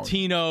was a song.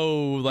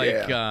 Latino,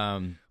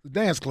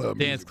 Dance club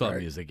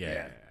music.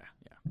 Yeah.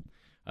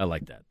 I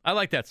like that. I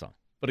like that song.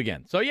 But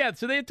again, so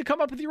they had to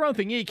come up with your own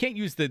thing. Yeah, you can't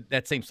use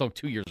that same song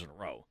 2 years in a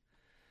row.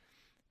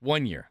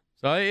 1 year.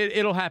 So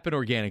it'll happen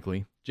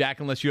organically. Jack,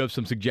 unless you have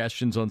some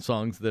suggestions on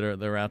songs that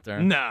are out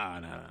there. No.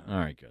 All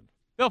right, good.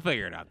 They'll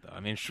figure it out, though. I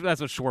mean,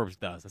 that's what Schwarbs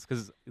does. That's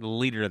because he's the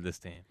leader of this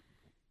team.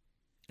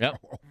 Yep.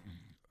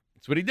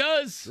 That's what he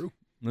does. True.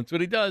 That's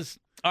what he does.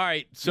 All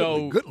right,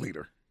 so good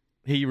leader.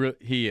 He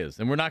is,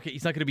 and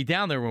he's not going to be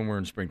down there when we're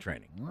in spring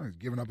training. Well, he's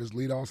giving up his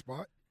leadoff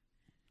spot.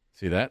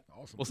 See that?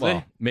 Awesome. We'll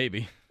see.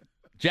 Maybe.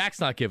 Jack's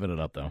not giving it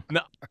up though.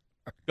 No,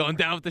 going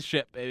down with the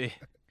ship, baby.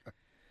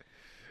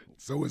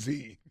 So is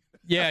he.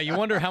 Yeah, you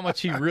wonder how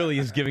much he really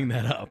is giving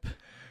that up.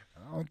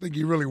 I don't think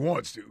he really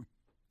wants to.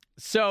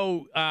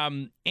 So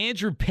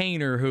Andrew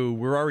Painter, who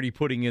we're already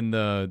putting in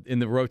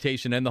the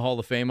rotation and the Hall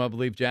of Fame, I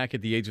believe, Jack,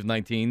 at the age of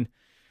 19.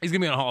 He's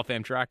going to be on a Hall of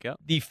Fame track, yeah.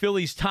 The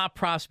Phillies' top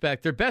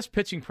prospect, their best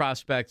pitching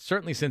prospect,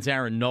 certainly since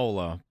Aaron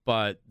Nola,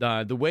 but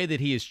the way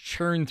that he has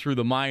churned through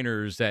the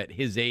minors at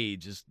his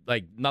age is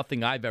like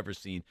nothing I've ever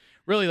seen.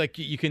 Really, like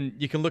you can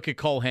look at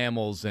Cole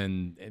Hamels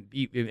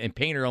and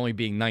Painter only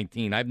being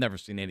 19. I've never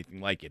seen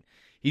anything like it.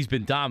 He's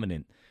been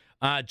dominant.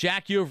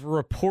 Jack, you have a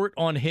report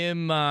on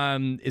him.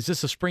 Is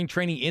this a spring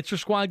training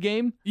inter-squad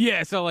game?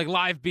 Yeah, so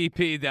live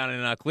BP down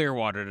in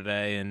Clearwater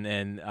today,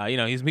 and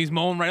he's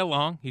mowing right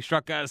along. He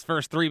struck out his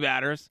first 3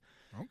 batters.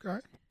 Okay.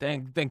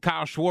 Then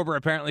Kyle Schwarber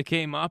apparently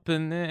came up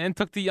and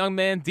took the young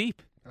man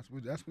deep. That's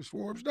what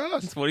Schwarbs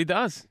does. That's what he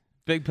does.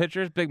 Big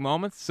pitchers, big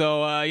moments.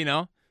 So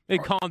they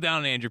calm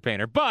down Andrew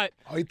Painter, but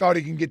he thought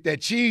he can get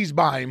that cheese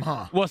by him,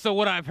 huh? Well, so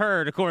what I've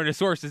heard, according to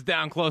sources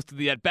down close to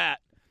the at bat,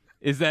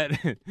 is that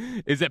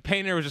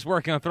Painter was just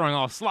working on throwing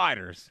all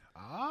sliders.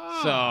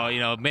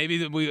 So,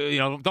 maybe we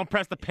don't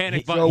press the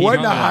panic button. So it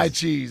wasn't a high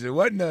cheese. It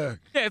wasn't a.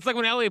 Yeah, it's like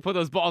when Elliott put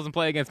those balls in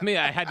play against me.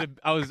 I had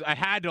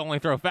to only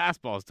throw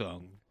fastballs to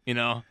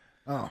him.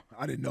 Oh,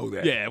 I didn't know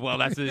that. Yeah, well,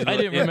 that's it. I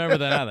didn't remember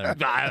that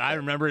either. I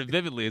remember it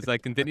vividly as I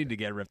continued to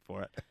get ripped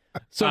for it.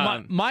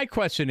 So my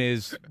question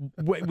is,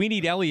 we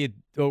need Elliott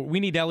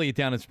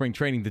down in spring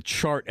training to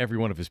chart every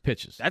one of his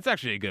pitches. That's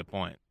actually a good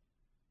point.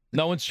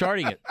 No one's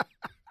charting it.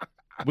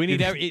 We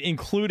need,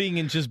 including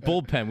in just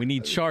bullpen, we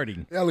need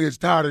charting. Elliott's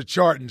tired of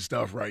charting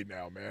stuff right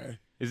now, man.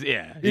 He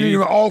didn't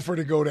even offer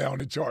to go down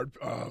and chart.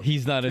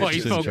 He's not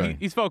interested in charting.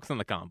 He's focused on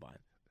the combine.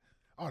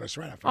 Oh, that's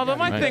right. Although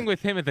my thing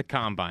with him at the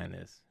combine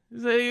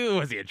was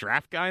he a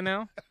draft guy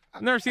now?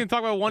 I've never seen him talk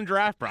about one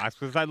draft prospect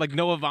because I like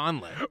Noah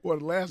Vonleh. Well,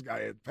 the last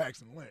guy had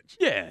Paxton Lynch.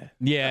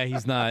 Yeah,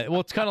 he's not.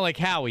 Well, it's kind of like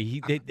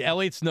Howie.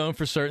 Elliott's known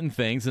for certain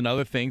things, and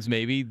other things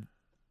maybe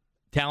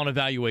talent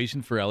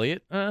evaluation for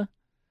Elliott.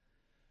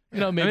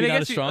 Maybe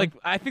not as strong.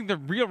 I think the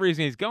real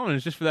reason he's going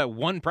is just for that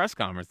one press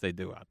conference they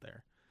do out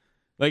there,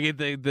 like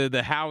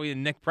the Howie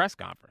and Nick press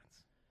conference.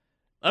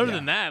 Other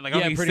than that,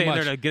 he's staying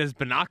there to get his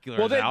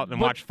binoculars out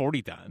and watch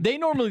 40 times. They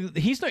normally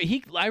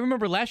I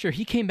remember last year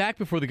he came back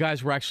before the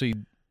guys were actually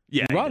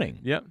running.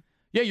 Yep.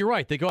 Yeah, you're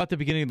right. They go out the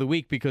beginning of the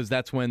week because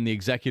that's when the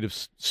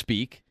executives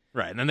speak.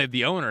 Right, and then they have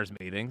the owners'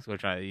 meetings,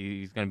 which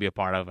he's going to be a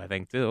part of, I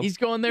think, too. He's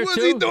going there, What's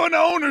too. he doing the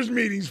owners'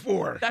 meetings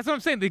for? That's what I'm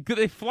saying.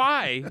 They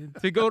fly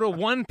to go to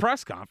one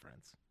press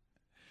conference.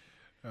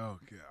 Oh,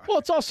 God. Well,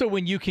 it's also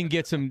when you can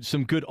get some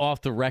good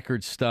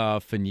off-the-record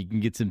stuff and you can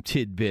get some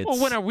tidbits.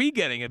 Well, when are we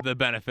getting the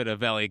benefit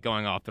of Elliott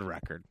going off the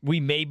record? We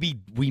may be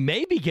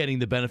getting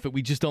the benefit.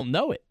 We just don't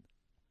know it.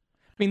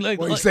 mean,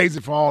 Well, he saves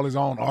it for all his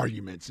own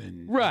arguments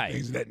and Right.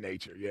 things of that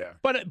nature. Yeah.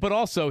 But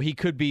also he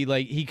could be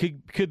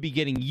could be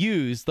getting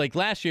used. Like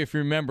last year, if you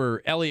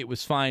remember, Elliott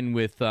was fine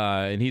with,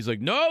 and he's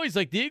like, no, he's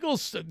like the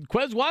Eagles.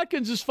 Quez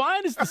Watkins is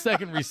fine as the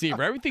second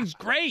receiver. Everything's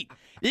great.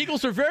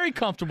 Eagles are very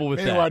comfortable with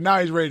Anyway, that. now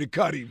he's ready to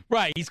cut him.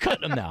 Right, he's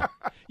cutting him now.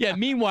 Yeah.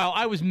 Meanwhile,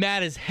 I was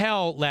mad as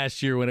hell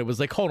last year when it was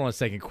like, hold on a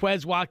second,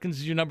 Quez Watkins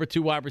is your number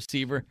 2 wide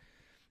receiver,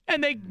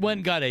 and they went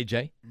and got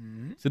AJ.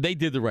 Mm-hmm. So they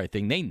did the right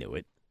thing. They knew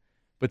it.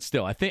 But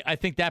still, I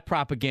think that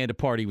propaganda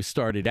party was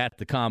started at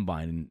the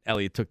Combine, and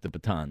Elliott took the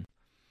baton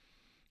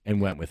and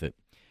went with it.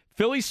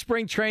 Philly's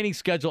spring training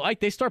schedule,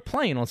 Ike, they start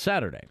playing on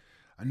Saturday.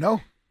 I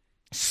know.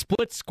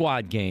 Split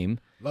squad game.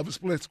 Love a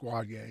split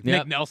squad game. Yep.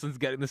 Nick Nelson's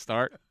getting the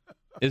start.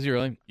 Is he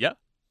really? Yeah.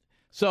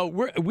 So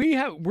we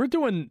have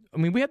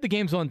the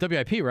games on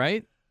WIP,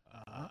 right?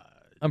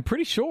 I'm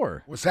pretty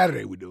sure. Well,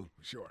 Saturday we do,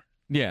 for sure.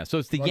 Yeah, so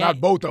it's the Well, Yankees.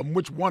 not both of them.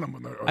 Which one of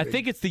them? I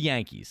think it's the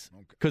Yankees.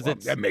 Okay. Well,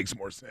 that makes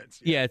more sense.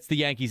 Yeah, it's the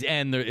Yankees,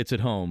 and it's at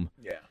home.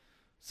 Yeah.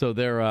 So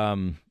they're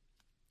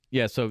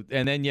so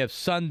and then you have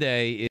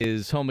Sunday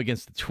is home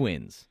against the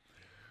Twins.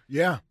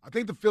 Yeah, I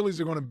think the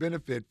Phillies are going to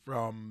benefit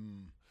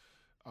from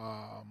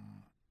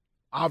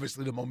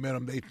obviously the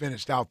momentum they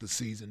finished out the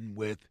season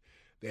with.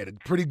 They had a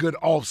pretty good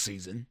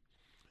offseason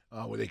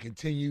where they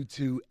continue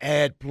to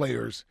add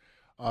players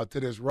to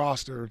this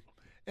roster.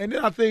 And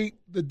then I think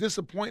the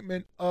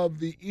disappointment of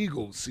the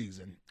Eagles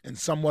season in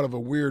somewhat of a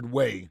weird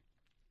way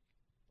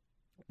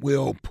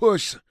will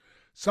push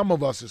some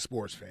of us as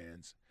sports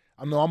fans.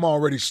 I know I'm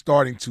already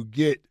starting to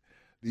get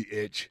the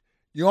itch.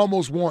 You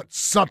almost want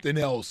something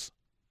else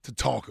to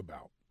talk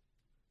about,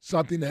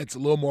 something that's a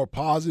little more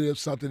positive,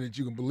 something that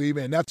you can believe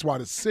in. That's why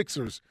the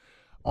Sixers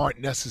aren't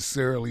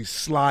necessarily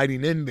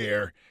sliding in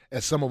there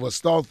as some of us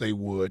thought they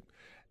would,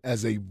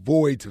 as a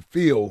void to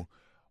fill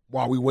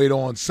while we wait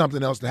on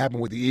something else to happen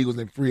with the Eagles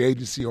in free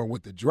agency or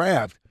with the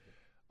draft.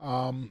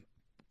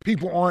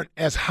 People aren't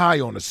as high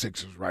on the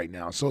Sixers right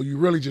now. So you're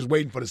really just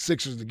waiting for the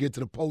Sixers to get to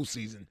the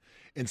postseason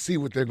and see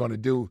what they're going to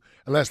do,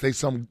 unless they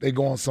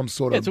go on some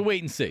sort of. It's a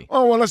wait and see.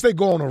 Oh, well, unless they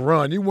go on a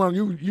run. You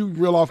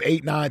reel off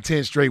 8, 9,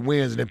 10 straight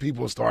wins, and then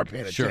people will start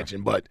paying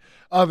attention. But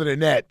other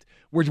than that,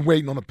 we're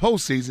waiting on the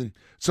postseason.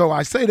 So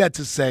I say that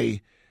to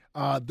say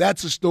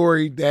that's a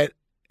story that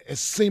is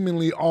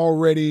seemingly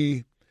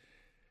already.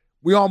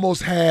 We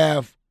almost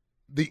have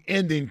the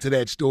ending to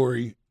that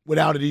story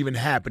without it even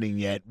happening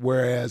yet,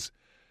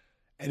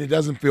 and it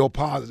doesn't feel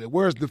positive.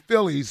 Whereas the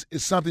Phillies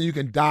is something you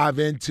can dive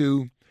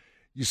into.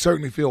 You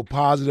certainly feel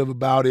positive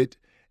about it,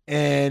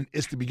 and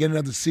it's the beginning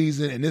of the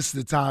season, and this is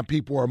the time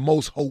people are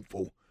most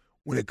hopeful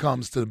when it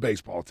comes to the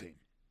baseball team.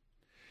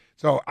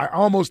 So I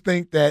almost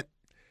think that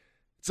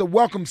it's a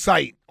welcome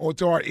sight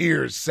to our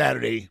ears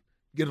Saturday.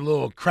 Get a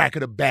little crack of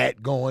the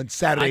bat going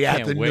Saturday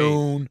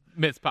afternoon.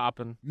 Mitts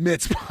popping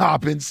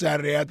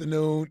Saturday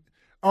afternoon.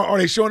 Are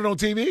they showing it on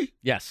TV?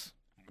 Yes.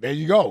 There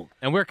you go.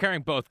 And we're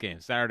carrying both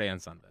games, Saturday and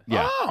Sunday.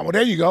 Yeah. Oh, well,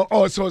 there you go.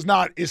 Oh, so it's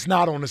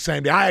not on the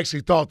same day. I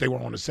actually thought they were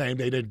on the same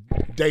day. They're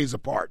days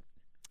apart.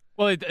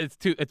 Well,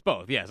 it's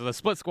both. Yeah. So the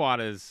split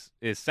squad is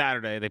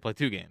Saturday. They play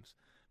 2 games,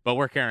 but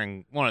we're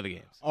carrying one of the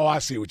games. Oh, I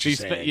see what you're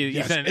saying.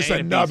 Yes, it's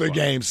another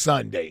game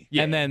Sunday.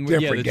 Yeah. And then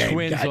Different the game.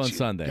 Twins Got on you.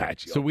 Sunday.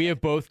 Got you. So we have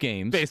both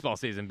games. Baseball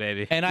season,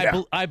 baby. And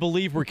I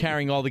believe we're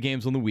carrying all the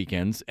games on the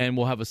weekends, and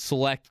we'll have a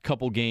select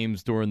couple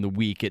games during the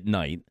week at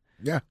night.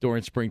 Yeah.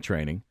 During spring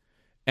training.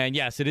 And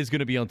yes, it is going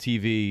to be on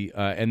TV.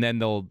 And then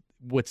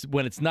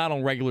when it's not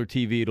on regular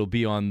TV, it'll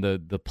be on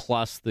the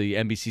Plus, the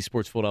NBC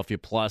Sports Philadelphia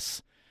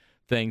Plus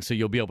thing. So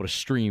you'll be able to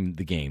stream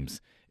the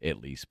games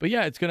at least. But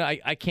yeah, it's gonna.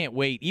 I can't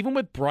wait. Even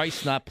with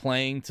Bryce not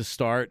playing to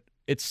start,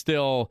 it's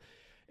still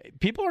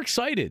people are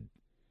excited.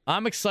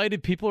 I'm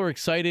excited. People are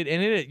excited,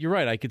 and you're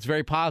right. It's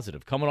very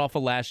positive. Coming off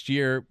of last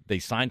year, they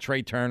signed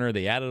Trey Turner.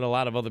 They added a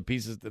lot of other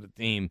pieces to the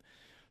team.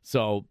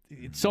 So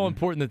it's so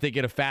important that they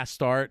get a fast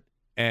start.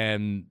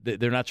 And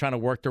they're not trying to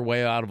work their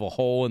way out of a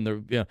hole. And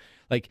they're,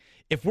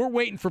 if we're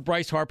waiting for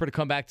Bryce Harper to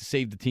come back to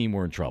save the team,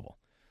 we're in trouble.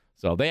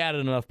 So they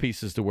added enough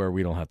pieces to where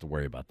we don't have to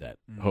worry about that,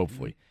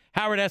 hopefully.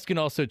 Howard Eskin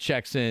also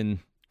checks in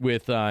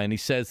with, and he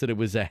says that it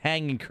was a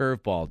hanging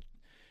curveball.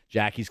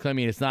 Jack, he's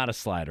claiming it's not a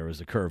slider, it was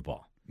a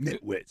curveball.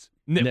 Nitwits,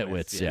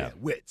 yeah.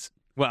 Wits.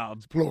 Well,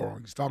 it's plural.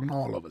 He's talking to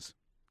all of us.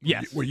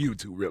 Yes. We're you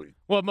two, really.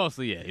 Well,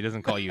 mostly, yeah. He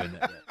doesn't call you a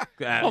nitwit.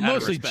 Well,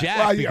 mostly Jack.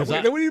 Well, yeah,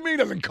 what do you mean he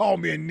doesn't call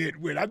me a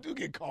nitwit? I do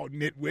get called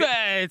nitwit.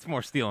 It's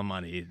more stealing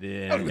money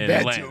than that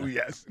Atlanta. too,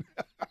 yes.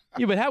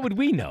 Yeah, but how would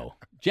we know?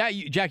 Jack,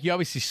 you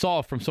obviously saw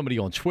it from somebody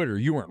on Twitter.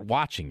 You weren't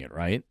watching it,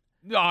 right?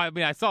 No, I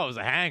mean, I saw it was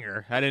a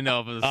hanger. I didn't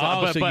know if it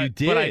was. You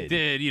did. But I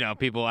did.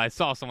 I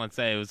saw someone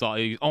say he was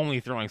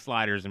only throwing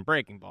sliders and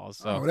breaking balls.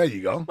 So there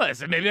you go.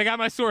 Listen, maybe I got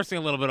my sourcing a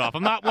little bit off.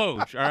 I'm not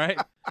Woj, all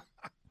right?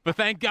 But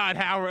thank God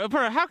Howard.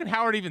 How can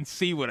Howard even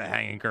see what a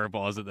hanging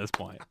curveball is at this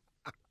point?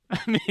 I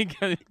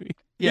mean,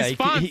 his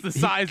font's the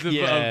size of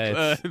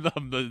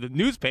the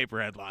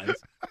newspaper headlines,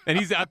 and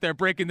he's out there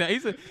breaking that.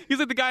 He's like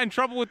the guy in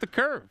trouble with the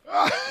curve.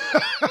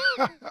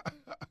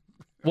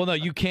 Well, no,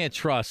 you can't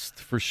trust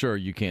for sure.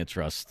 You can't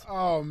trust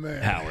Oh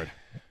man, Howard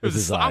with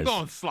his eyes. I'm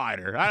going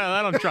slider.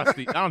 I don't trust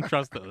I don't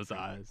trust those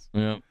eyes.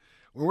 Yeah.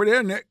 Well, we're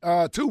there Nick.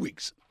 2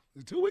 weeks.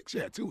 2 weeks?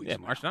 Yeah, 2 weeks. Yeah,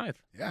 March 9th.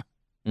 Yeah,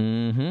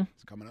 Mm-hmm.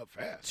 it's coming up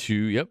fast.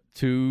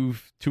 Two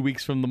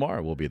weeks from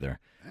tomorrow, we'll be there.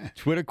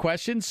 Twitter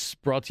questions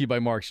brought to you by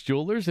Mark's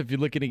Jewelers. If you're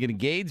looking to get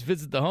engaged,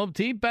 visit the home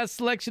team. Best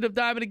selection of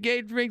diamond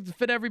engagement rings to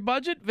fit every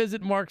budget.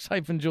 Visit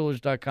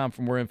marks-jewelers.com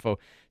for more info.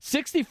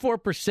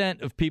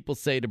 64% of people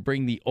say to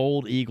bring the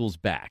old Eagles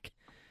back.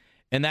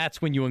 And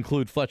that's when you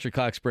include Fletcher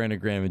Cox, Brandon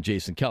Graham, and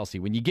Jason Kelsey.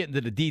 When you get into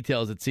the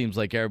details, it seems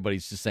like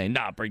everybody's just saying,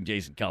 nah, bring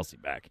Jason Kelsey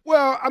back.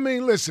 Well, I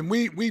mean, listen,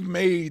 we've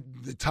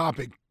made the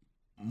topic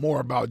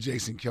more about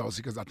Jason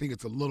Kelsey because I think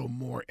it's a little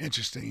more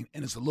interesting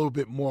and it's a little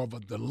bit more of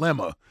a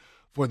dilemma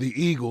for the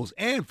Eagles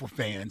and for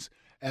fans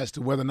as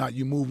to whether or not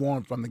you move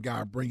on from the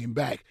guy or bring him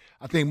back.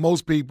 I think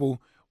most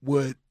people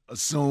would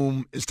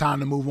assume it's time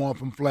to move on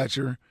from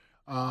Fletcher.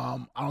 I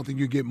don't think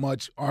you get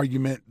much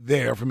argument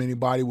there from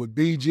anybody with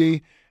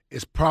BG.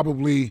 It's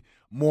probably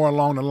more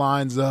along the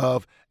lines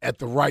of at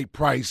the right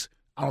price.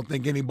 I don't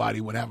think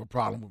anybody would have a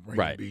problem with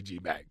bringing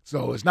BG back.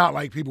 So it's not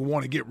like people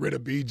want to get rid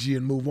of BG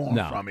and move on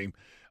from him.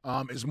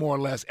 It's more or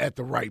less at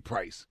the right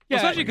price. Yeah,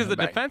 especially because the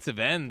defensive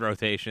end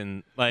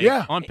rotation,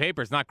 on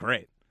paper, is not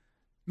great.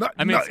 No,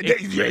 I mean,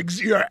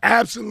 you're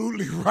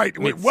absolutely right.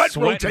 With what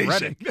Sweat and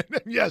rotation?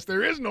 Yes,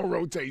 there is no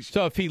rotation.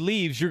 So if he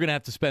leaves, you're going to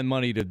have to spend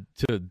money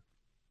to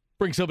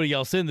bring somebody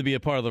else in to be a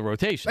part of the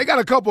rotation. They got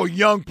a couple of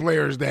young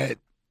players that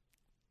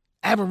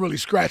haven't really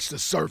scratched the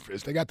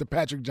surface. They got the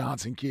Patrick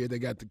Johnson kid. They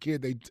got the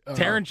kid.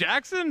 Taron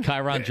Jackson?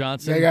 Kyron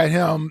Johnson. They got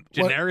him.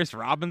 Janarius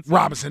Robinson?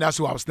 Robinson, that's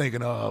who I was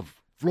thinking of.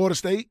 Florida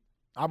State,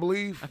 I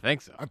believe. I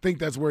think so. I think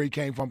that's where he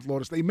came from,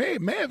 Florida State. May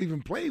have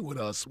even played with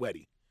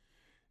Sweaty.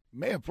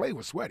 May have played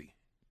with Sweaty.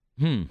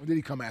 Or did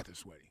he come after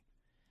Sweaty?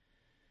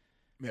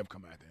 May have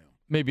come after him.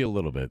 Maybe a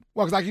little bit.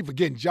 Well, because I keep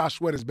forgetting Josh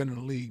Sweater's been in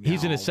the league now.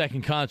 He's in his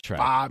second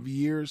contract. 5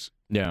 years.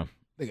 Yeah. I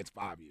think it's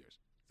 5 years.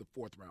 The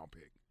 4th round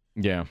pick.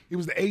 Yeah. He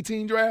was the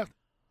 18 draft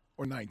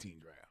or 19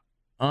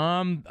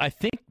 draft? I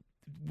think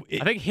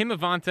him,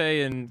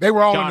 Avante, and they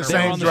were all John in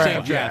the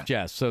same draft.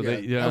 Yes. So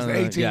that was the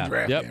 18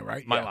 draft, yep. then,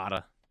 right?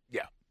 Mailata.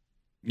 Yeah.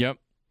 Yep.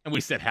 And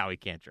we said how he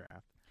can't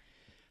draft.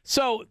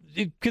 So,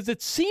 because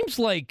it seems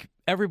like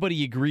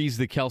everybody agrees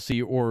that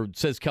Kelsey or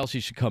says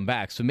Kelsey should come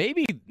back. So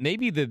maybe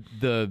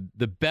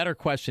the better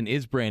question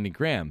is Brandon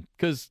Graham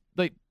because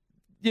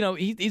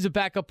he's a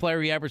backup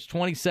player. He averaged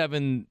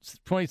 27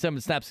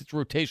 snaps. It's a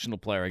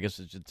rotational player, I guess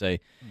I should say.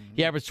 Mm-hmm.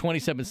 He averaged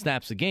 27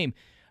 snaps a game.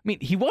 I mean,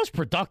 he was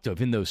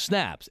productive in those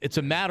snaps. It's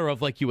a matter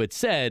of, like you had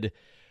said,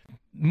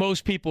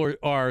 most people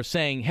are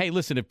saying, hey,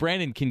 listen, if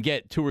Brandon can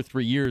get 2 or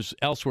 3 years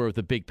elsewhere with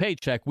a big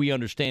paycheck, we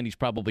understand he's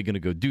probably going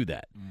to go do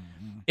that.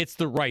 Mm-hmm. It's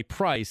the right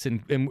price,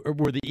 and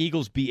where the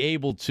Eagles be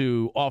able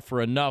to offer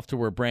enough to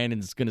where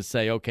Brandon's going to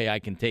say, okay, I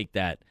can take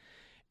that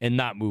and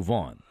not move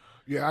on.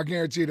 Yeah, I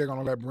guarantee they're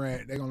going to let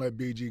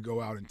BG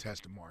go out and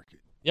test the market.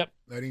 Yep.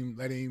 Let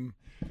him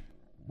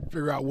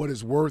figure out what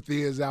his worth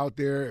is out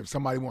there. If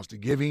somebody wants to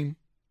give him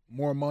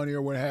more money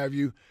or what have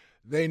you,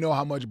 they know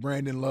how much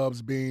Brandon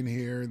loves being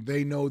here.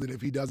 They know that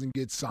if he doesn't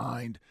get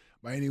signed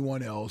by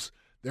anyone else,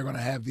 they're going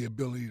to have the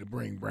ability to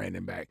bring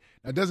Brandon back.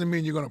 Now, it doesn't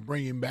mean you're going to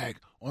bring him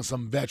back on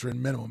some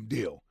veteran minimum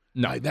deal.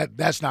 No. Like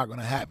that's not going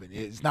to happen.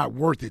 It's not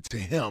worth it to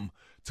him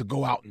to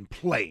go out and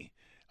play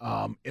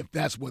if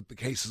that's what the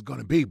case is going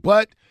to be.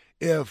 But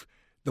if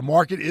the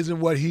market isn't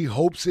what he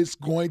hopes it's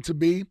going to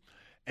be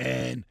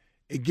and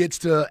it gets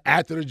to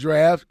after the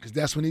draft, because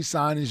that's when these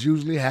signings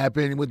usually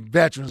happen. With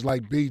veterans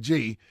like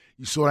BG,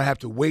 you sort of have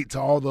to wait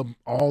till all the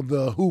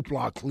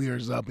hoopla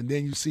clears up, and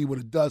then you see where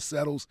the dust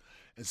settles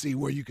and see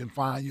where you can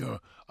find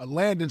a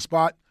landing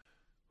spot.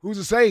 Who's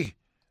to say?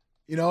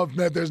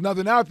 If there's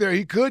nothing out there,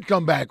 he could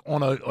come back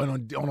on a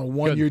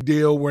 1 year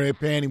deal where they're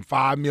paying him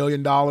 $5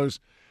 million,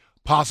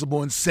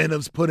 possible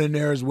incentives put in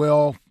there as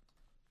well.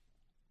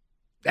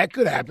 That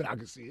could happen. I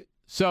could see it.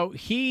 So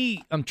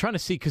I'm trying to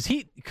see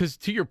because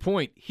to your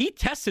point, he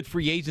tested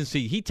free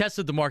agency. He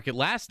tested the market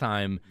last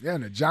time. Yeah,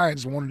 and the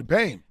Giants wanted to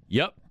pay him.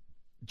 Yep.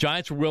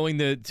 Giants were willing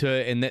to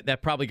and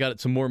that probably got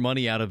some more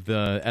money out of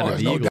the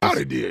Eagles. No doubt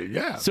it did,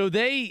 yeah. So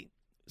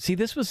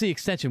this was the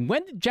extension.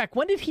 When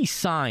did he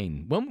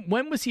sign?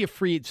 When was he a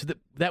free? So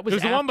that was it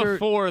was the one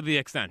before the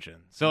extension.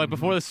 So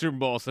before the Super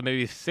Bowl, so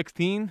maybe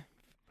 16.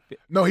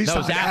 No, he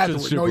signed after the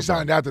Super Bowl. He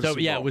signed after the Super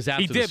Bowl. Yeah, it was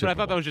after. He did, but I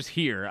thought that was just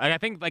here. I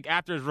think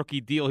after his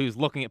rookie deal, he was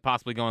looking at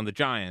possibly going to the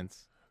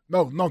Giants.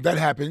 No, that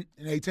happened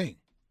in 18.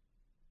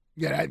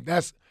 Yeah,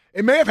 that's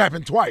it. May have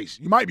happened twice.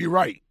 You might be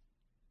right.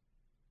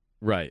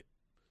 Right.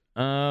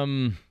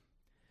 I'm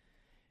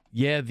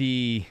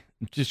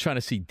just trying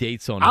to see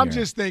dates on I'm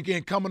here. just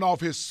thinking, coming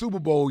off his Super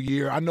Bowl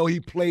year, I know he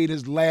played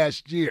his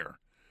last year,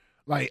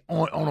 like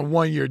on a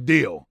 1 year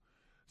deal.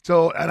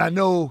 So, and I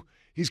know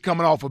he's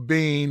coming off of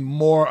being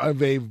more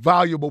of a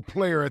valuable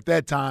player at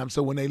that time.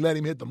 So when they let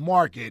him hit the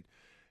market,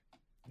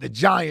 the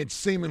Giants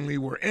seemingly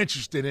were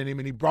interested in him,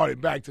 and he brought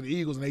it back to the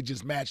Eagles, and they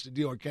just matched the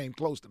deal or came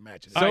close to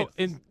matching it.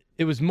 So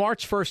It was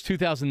March 1st,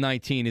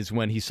 2019 is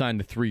when he signed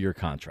the 3-year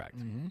contract.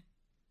 Mm-hmm.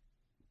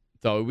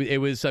 So it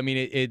was, I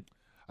mean, it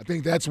I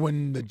think that's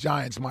when the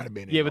Giants might have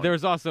been in. Yeah, but there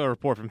was also a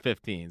report from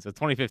 15. So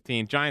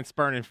 2015, Giants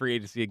spurn in free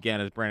agency again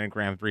as Brandon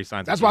Graham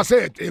re-signs. That's why I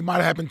said it might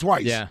have happened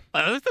twice. Yeah.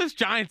 Those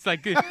Giants,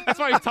 like, that's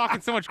why he's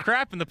talking so much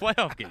crap in the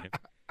playoff game.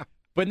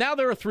 But now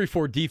they're a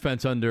 3-4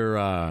 defense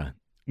under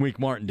Wink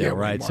Martindale,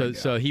 right?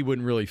 Martindale. So he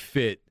wouldn't really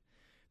fit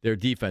their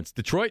defense.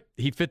 Detroit,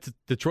 he fits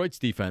Detroit's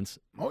defense.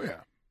 Oh, yeah.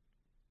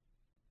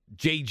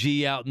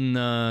 JG out in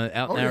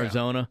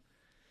Arizona.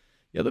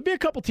 Yeah, there'll be a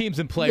couple teams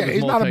in play. Yeah, with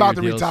he's not about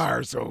to multi-year deals.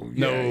 retire, so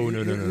No.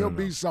 He'll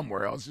be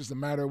somewhere else. It's just a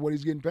matter of what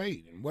he's getting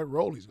paid and what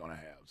role he's going to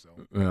have. So,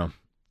 yeah.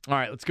 All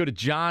right, let's go to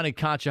John in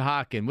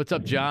Conshohocken. What's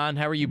up, John?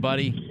 How are you,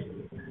 buddy?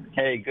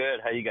 Hey, good.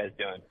 How you guys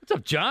doing? What's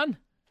up, John?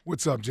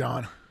 What's up,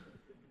 John?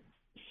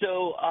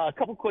 So, a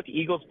couple quick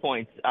Eagles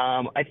points.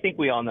 I think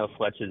we all know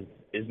Fletch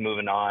is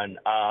moving on.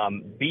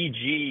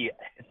 BG,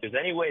 if there's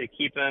any way to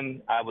keep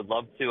him, I would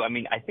love to. I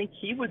mean, I think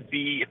he would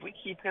be, if we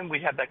keep him,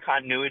 we'd have that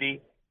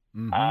continuity.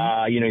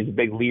 Mm-hmm. He's a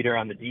big leader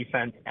on the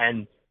defense.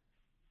 And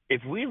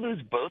if we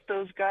lose both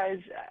those guys,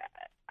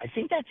 I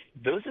think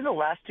those are the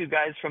last two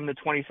guys from the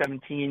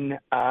 2017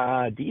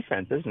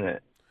 defense, isn't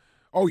it?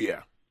 Oh,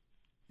 yeah.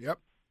 Yep.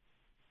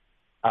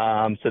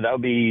 So that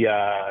would be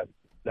that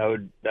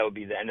would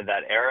be the end of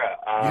that era.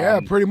 Yeah,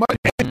 pretty much.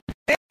 And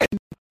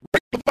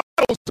Rick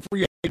Lovato's the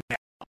free agent now.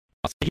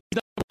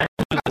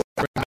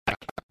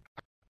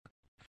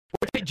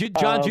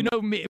 John, do you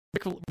know me?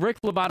 Rick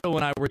Lovato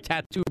and I were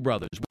tattoo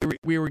brothers.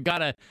 We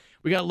got a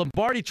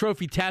Lombardi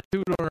Trophy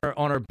tattooed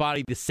on our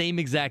body the same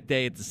exact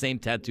day at the same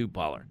tattoo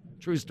parlor.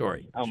 True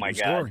story. Oh my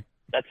True God, story.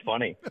 that's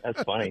funny.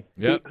 That's funny.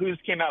 Yep. Who's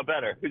came out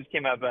better?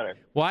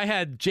 Well, I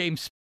had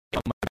James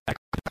on my back.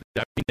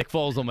 I mean, Nick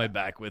Foles on my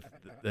back with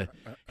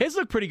his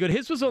looked pretty good.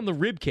 His was on the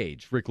rib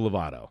cage, Rick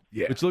Lovato,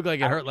 which looked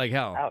like it hurt like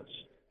hell. Ouch.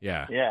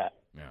 Yeah.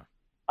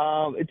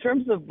 In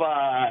terms of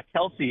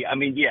Kelsey, I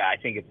mean, yeah, I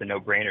think it's a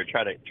no-brainer.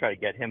 Try to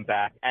get him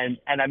back, and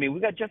I mean, we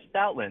got Jeff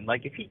Stoutland.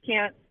 Like, if he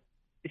can't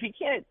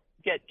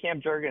get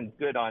Cam Jurgens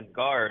good on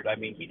guard, I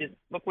mean,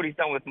 look what he's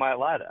done with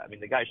Mailata. I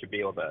mean, the guy should be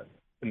able to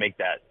make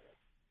that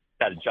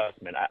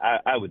adjustment.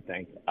 I would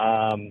think.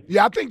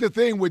 Yeah, I think the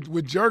thing with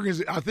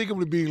Jurgens, I think it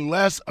would be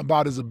less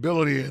about his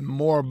ability and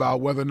more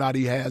about whether or not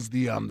he has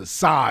the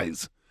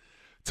size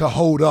to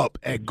hold up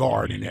at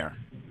guard in there.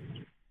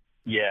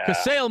 Yeah.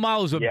 Because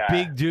Seumalo's a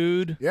big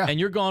dude, and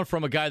you're going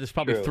from a guy that's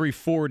probably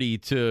 340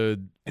 to.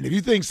 And if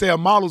you think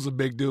Seumalo's a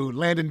big dude,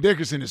 Landon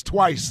Dickerson is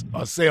twice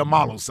a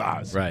Seumalo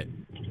size. Right.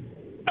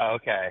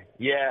 Okay.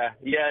 Yeah.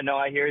 No,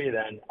 I hear you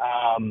then.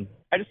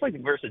 I just like the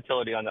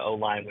versatility on the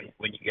O-line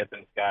when you get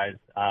those guys.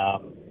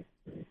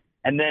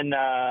 And then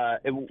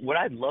what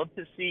I'd love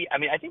to see, I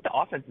mean, I think the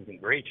offense is in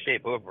great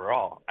shape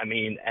overall. I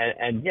mean,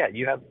 and yeah,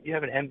 you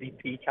have an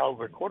MVP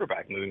caliber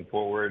quarterback moving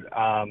forward.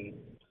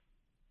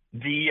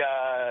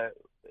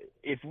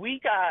 If we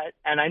got,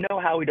 and I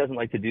know Howie doesn't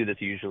like to do this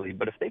usually,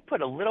 but if they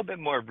put a little bit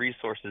more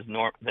resources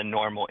than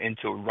normal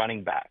into a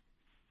running back,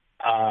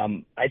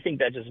 I think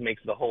that just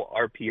makes the whole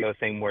RPO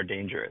thing more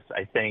dangerous.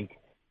 I think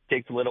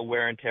takes a little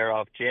wear and tear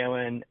off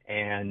Jalen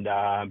and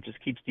just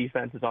keeps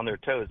defenses on their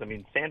toes. I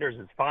mean, Sanders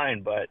is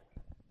fine, but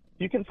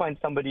you can find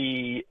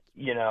somebody,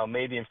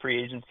 maybe in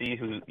free agency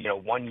who,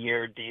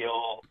 1-year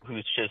deal,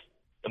 who's just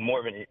more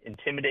of an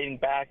intimidating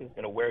back, is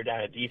going to wear down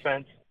a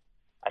defense.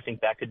 I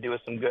think that could do us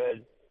some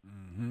good.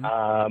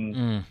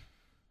 Mm-hmm.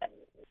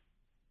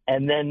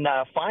 And then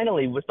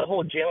finally, with the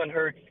whole Jalen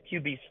Hurts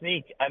QB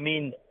sneak, I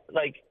mean,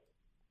 like,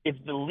 if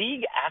the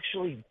league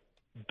actually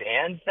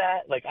bans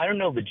that, like, I don't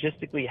know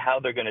logistically how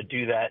they're going to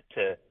do that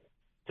to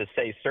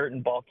say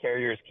certain ball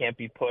carriers can't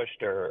be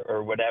pushed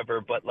or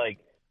whatever. But, like,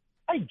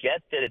 I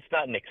get that it's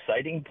not an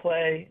exciting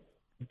play,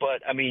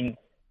 but, I mean,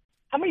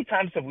 how many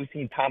times have we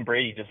seen Tom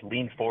Brady just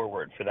lean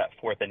forward for that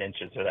 4th and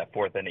inches or that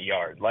 4th and a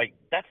yard? Like,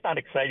 that's not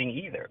exciting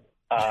either.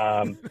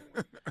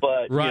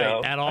 But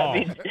right, at all. I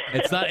mean,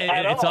 it's not.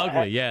 It's all.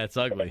 ugly. Yeah, it's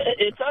ugly.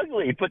 It's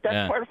ugly, but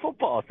that's part of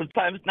football.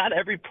 Sometimes not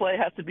every play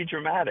has to be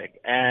dramatic.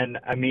 And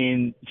I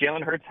mean,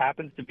 Jalen Hurts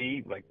happens to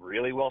be like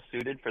really well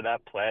suited for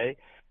that play.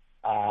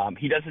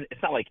 He doesn't.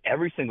 It's not like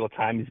every single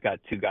time he's got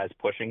two guys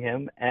pushing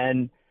him.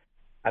 And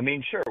I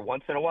mean, sure,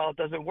 once in a while it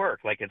doesn't work.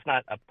 Like, it's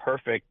not a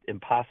perfect,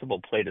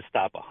 impossible play to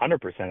stop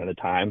 100% of the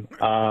time.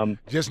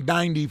 Just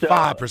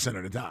 95%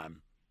 of the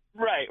time.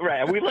 Right.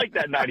 We like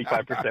that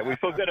 95%. We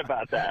feel good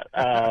about that.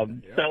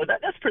 So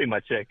that's pretty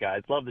much it,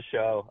 guys. Love the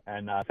show,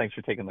 and thanks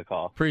for taking the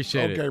call.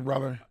 Appreciate it. Okay,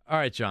 brother. All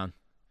right, John.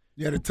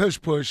 Yeah, the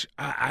tush push.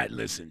 I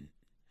listen.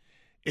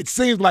 It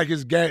seems like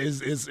it's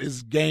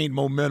gained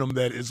momentum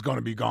that it's going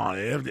to be gone.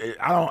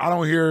 I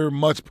don't hear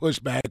much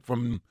pushback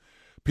from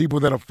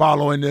people that are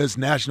following this,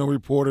 national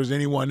reporters,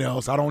 anyone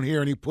else. I don't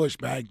hear any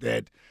pushback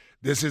that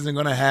this isn't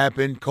going to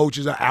happen.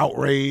 Coaches are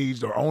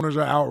outraged or owners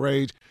are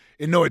outraged.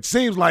 And no, it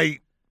seems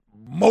like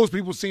most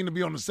people seem to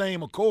be on the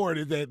same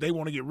accord that they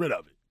want to get rid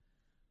of it.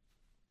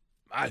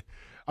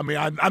 I mean,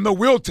 I know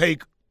we'll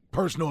take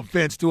personal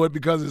offense to it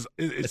because it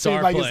It's seems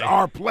our like play. it's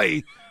our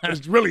play.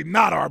 It's really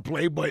not our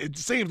play, but it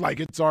seems like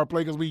it's our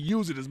play because we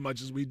use it as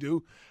much as we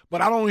do.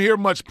 But I don't hear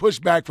much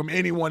pushback from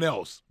anyone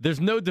else. There's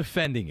no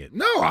defending it.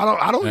 No,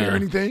 I don't hear Yeah.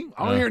 anything.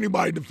 I don't hear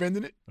anybody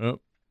defending it. Oh.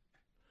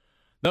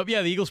 Nope,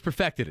 yeah, the Eagles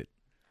perfected it.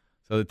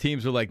 So the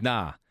teams were like,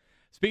 nah.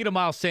 Speaking of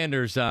Miles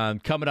Sanders,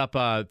 coming up,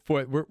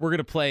 we're going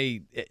to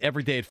play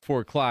every day at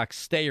 4 o'clock,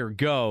 stay or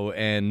go,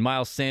 and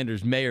Miles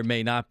Sanders may or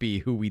may not be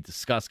who we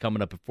discuss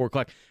coming up at 4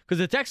 o'clock, because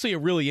it's actually a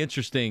really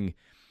interesting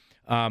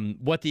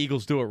what the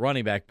Eagles do at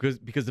running back,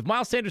 because if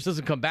Miles Sanders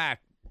doesn't come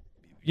back,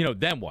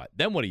 then what?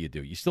 Then what do?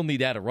 You still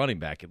need that at running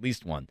back, at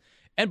least one.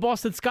 And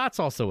Boston Scott's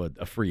also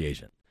a free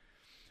agent.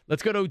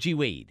 Let's go to O.G.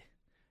 Wade.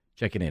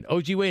 Checking in.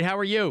 O.G. Wade, how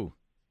are you?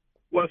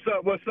 What's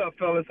up,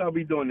 fellas? How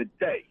we doing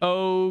today?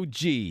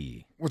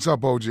 O.G. What's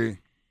up, OG?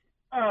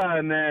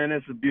 Man,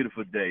 it's a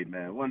beautiful day,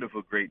 man.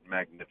 Wonderful, great,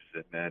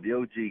 magnificent, man. The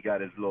OG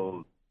got his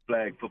little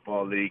flag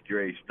football league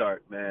ready to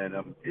start, man.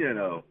 And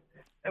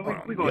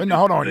we going.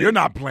 Hold on, you're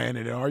not playing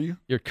it, are you?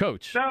 Your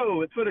coach.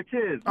 No, it's for the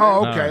kids. Man.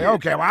 Oh,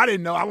 okay. Well, I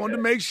didn't know. I wanted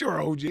to make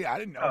sure, OG. I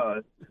didn't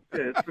know.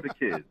 It's for the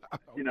kids.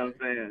 You know what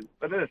I'm saying?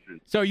 But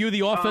listen. So you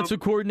the offensive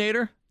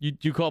coordinator?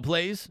 You call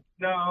plays?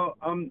 No,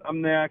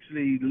 I'm the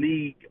actually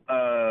league.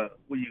 What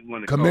do you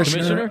want to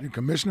Commissioner? call it?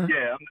 Commissioner?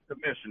 Yeah, I'm the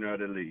commissioner of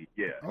the league.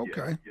 Yeah.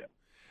 Okay. Yeah.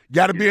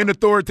 Got to be in an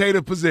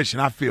authoritative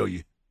position. I feel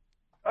you.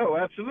 Oh,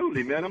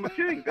 absolutely, man. I'm a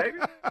king, baby. You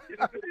know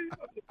what I mean?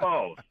 I'm the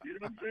boss. You know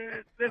what I'm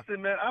saying?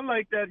 Listen, man, I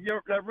like that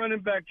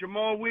running back,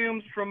 Jamal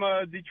Williams from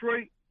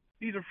Detroit.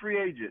 He's a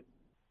free agent.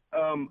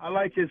 I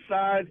like his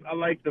size. I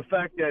like the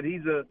fact that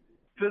he's a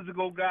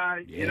physical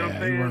guy. Yeah, you know what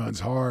I'm saying? he runs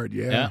hard.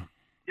 Yeah.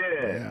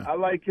 I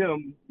like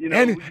him. You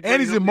know,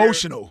 and he's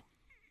emotional.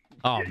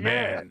 Oh,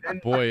 man.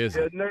 Boy, is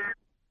it.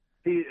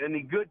 He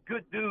good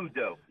dude,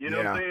 though. You know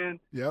what I'm saying?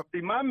 Yep.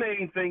 See, my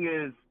main thing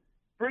is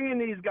bringing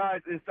these guys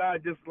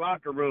inside this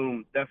locker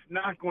room that's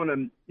not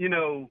going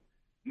to,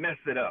 mess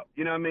it up.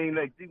 You know what I mean?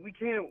 Like, we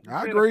can't.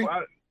 I agree.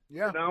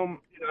 And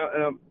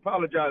I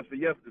apologize for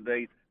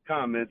yesterday's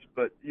comments,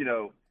 but,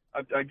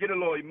 I get a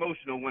little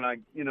emotional when I,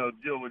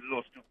 deal with a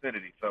little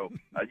stupidity. So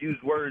I use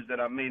words that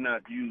I may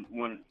not use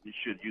when you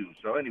should use.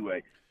 So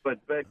anyway, but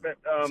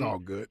it's all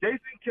good. Jason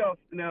Kelce.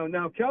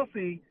 Now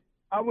Kelce,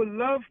 I would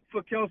love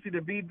for Kelce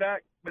to be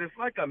back, but it's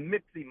like a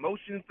mixed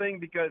emotion thing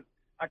because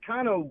I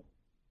kind of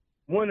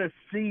want to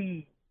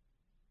see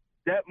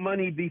that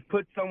money be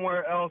put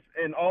somewhere else,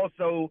 and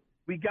also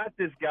we got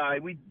this guy.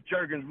 We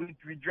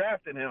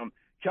drafted him.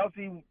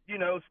 Kelce,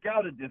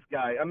 scouted this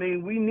guy. I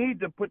mean, we need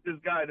to put this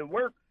guy to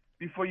work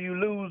before you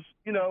lose,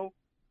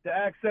 the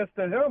access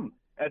to him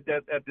at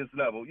this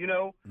level.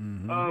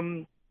 Mm-hmm.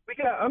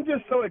 I'm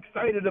just so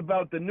excited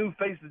about the new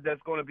faces that's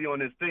going to be on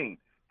this team.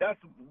 That's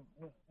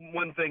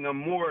one thing I'm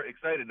more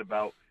excited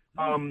about.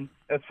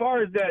 As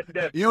far as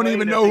that you don't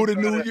even know who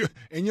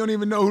you don't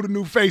even know who the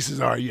new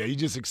faces are yet. You're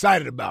just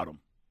excited about them.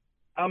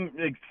 I'm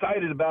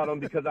excited about them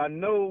because I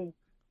know.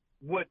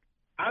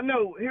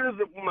 Here's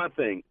my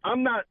thing. I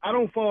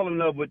don't fall in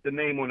love with the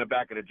name on the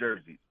back of the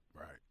jerseys.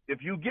 Right.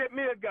 If you get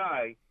me a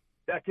guy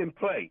that can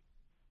play,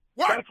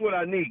 that's what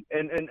I need.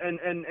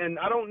 And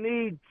I don't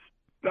need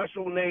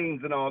special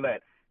names and all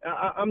that.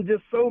 I'm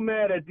just so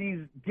mad at these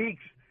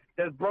geeks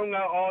that brung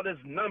out all this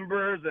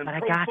numbers and I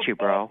got you,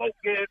 bro.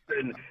 Focus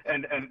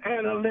and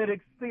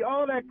analytics. See,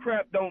 all that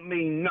crap don't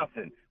mean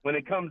nothing when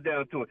it comes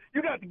down to it.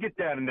 You got to get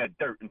down in that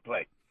dirt and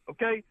play,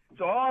 okay?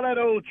 So all that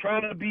old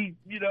trying to be,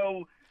 he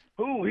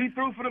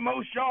threw for the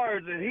most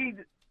yards and he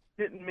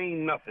didn't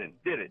mean nothing,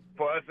 did it,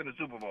 for us in the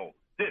Super Bowl?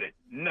 Did it?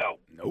 No.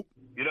 Nope.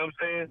 You know what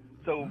I'm saying?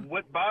 So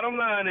what bottom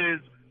line is,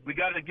 we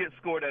got to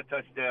score that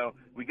touchdown.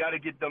 We got to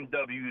get them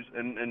W's,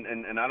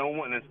 and I don't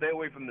want to stay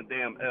away from the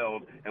damn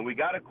L's. And we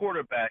got a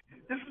quarterback.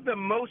 This is the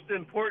most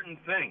important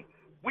thing.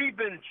 We've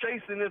been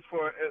chasing this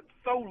for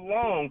so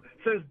long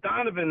since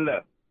Donovan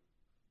left.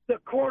 The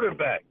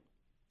quarterback.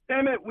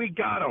 Damn it, we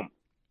got him.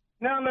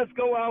 Now let's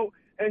go out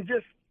and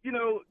just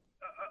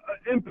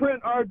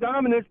imprint our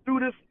dominance through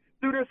this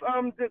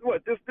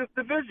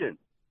division.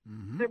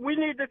 Mm-hmm. We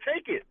need to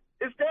take it.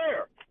 It's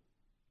there.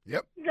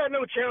 Yep. You got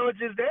no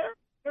challenges there.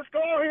 Let's go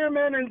out here,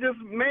 man, and just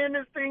man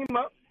this team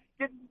up.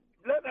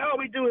 Let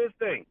Howie do his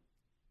thing.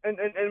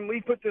 And we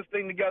put this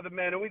thing together,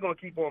 man, and we're going to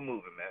keep on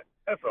moving, man.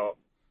 That's all.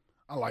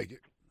 I like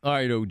it. All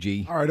right,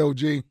 OG. All right,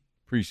 OG.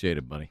 Appreciate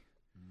it, buddy.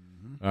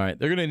 Mm-hmm. All right,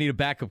 they're going to need a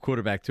backup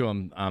quarterback, too.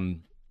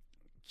 I'm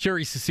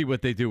curious to see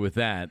what they do with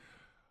that.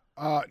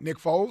 Nick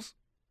Foles?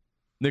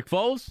 Nick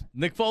Foles?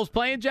 Nick Foles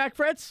playing, Jack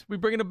Fretz? We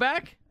bringing him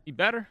back? He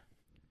better.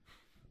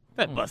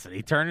 Listen,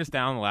 he turned us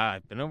down the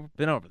last. Been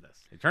over this.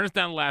 He turned us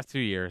down the last 2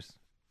 years.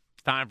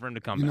 It's time for him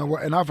to come back. You know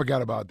what? And I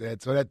forgot about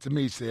that. So that to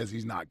me says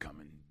he's not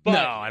coming. But,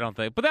 no, I don't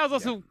think. But that was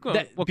also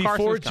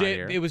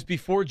it was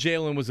before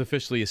Jalen was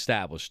officially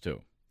established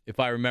too, if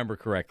I remember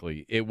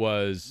correctly. It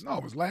was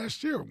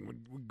last year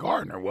with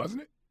Gardner,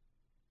 wasn't it?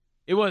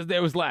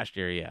 It was last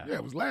year, yeah. Yeah,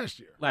 it was last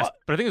year. But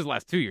I think it was the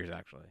last 2 years,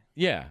 actually.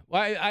 Yeah.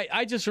 Well,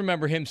 I just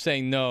remember him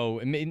saying no.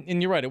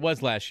 And you're right, it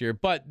was last year.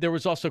 But there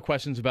was also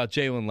questions about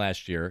Jalen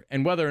last year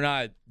and whether or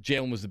not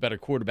Jalen was the better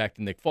quarterback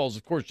than Nick Foles.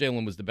 Of course,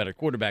 Jalen was the better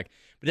quarterback.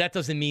 But that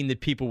doesn't mean that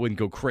people wouldn't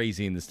go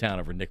crazy in this town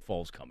over Nick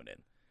Foles coming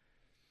in.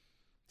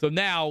 So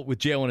now with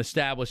Jalen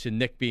established and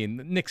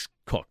Nick's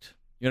cooked.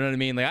 You know what I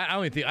mean? Like I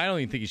don't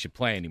even think he should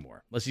play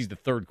anymore unless he's the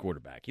third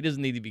quarterback. He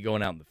doesn't need to be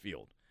going out in the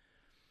field.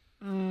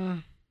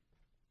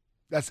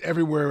 That's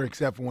everywhere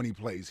except for when he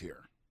plays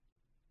here.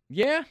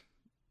 Yeah?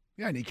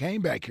 Yeah, and he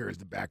came back here as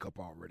the backup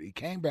already. He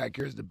came back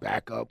here as the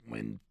backup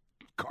when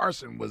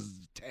Carson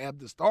was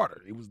tabbed the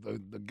starter. He was the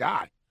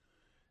guy.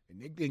 And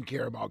Nick didn't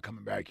care about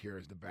coming back here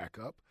as the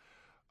backup.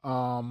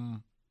 I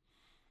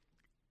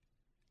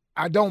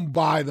don't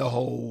buy the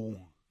whole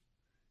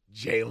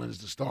Jalen's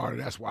the starter.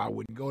 That's why I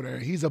wouldn't go there.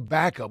 He's a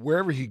backup.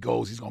 Wherever he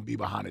goes, he's going to be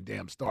behind a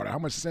damn starter. How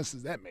much sense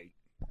does that make?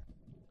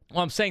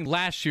 Well, I'm saying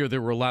last year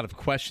there were a lot of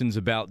questions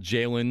about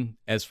Jalen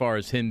as far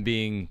as him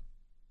being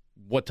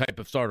what type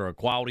of starter, a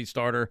quality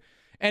starter.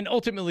 And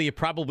ultimately it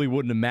probably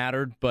wouldn't have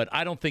mattered, but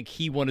I don't think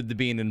he wanted to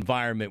be in an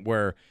environment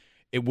where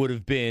it would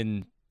have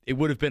been a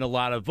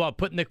lot of,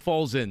 put Nick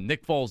Foles in,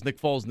 Nick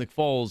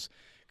Foles,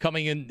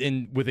 coming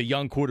in with a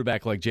young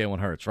quarterback like Jalen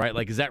Hurts, right?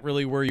 Like, is that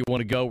really where you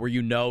want to go, where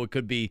you know it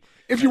could be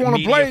if you want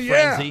to play,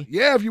 frenzy?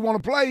 Yeah, if you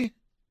want to play.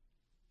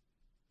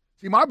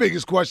 See, my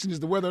biggest question is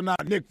whether or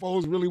not Nick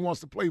Foles really wants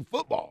to play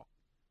football.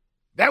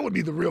 That would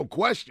be the real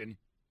question.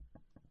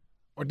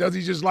 Or does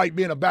he just like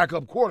being a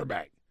backup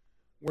quarterback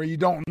where you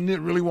don't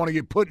really want to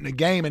get put in the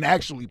game and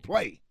actually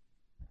play?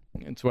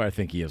 That's where I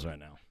think he is right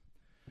now.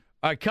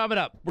 All right, coming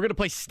up, we're going to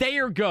play Stay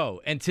or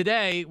Go. And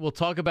today we'll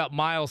talk about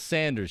Miles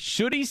Sanders.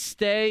 Should he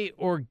stay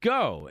or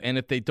go? And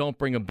if they don't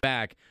bring him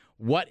back,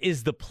 what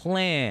is the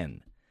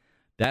plan?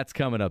 That's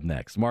coming up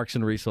next. Marks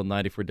and Reese on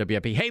 94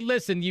 WIP. Hey,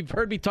 listen, you've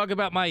heard me talk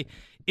about my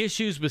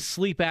issues with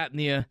sleep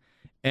apnea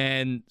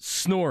and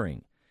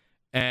snoring.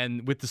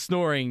 And with the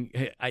snoring,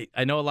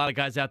 I know a lot of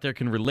guys out there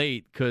can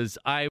relate because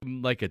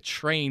I'm like a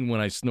train when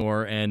I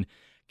snore and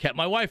kept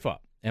my wife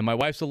up. And my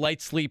wife's a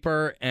light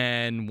sleeper,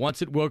 and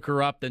once it woke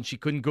her up, then she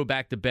couldn't go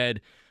back to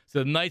bed. So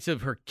the nights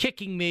of her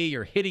kicking me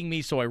or hitting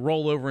me, so I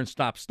roll over and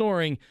stop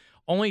snoring,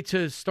 only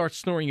to start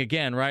snoring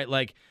again, right?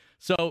 Like,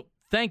 so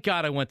thank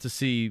God I went to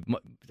see,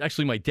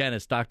 my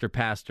dentist, Dr.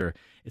 Pastor.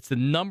 It's the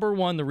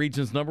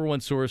region's number one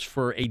source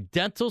for a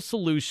dental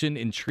solution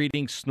in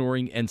treating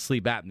snoring and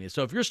sleep apnea.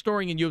 So if you're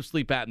snoring and you have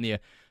sleep apnea,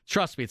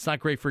 trust me, it's not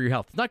great for your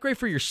health. It's not great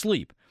for your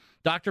sleep.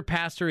 Dr.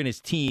 Pastor and his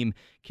team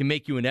can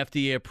make you an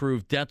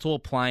FDA-approved dental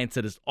appliance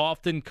that is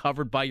often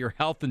covered by your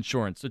health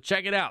insurance. So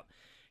check it out.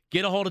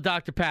 Get a hold of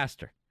Dr.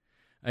 Pastor.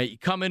 You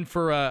come in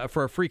for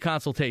a free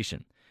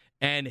consultation.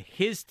 And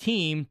his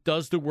team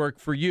does the work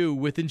for you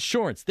with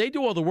insurance. They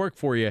do all the work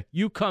for you.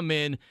 You come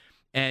in,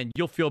 and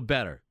you'll feel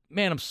better.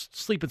 Man, I'm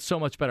sleeping so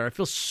much better. I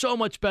feel so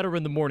much better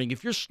in the morning.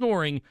 If you're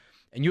snoring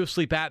and you have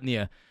sleep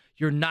apnea,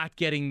 you're not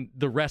getting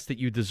the rest that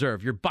you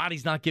deserve. Your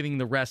body's not giving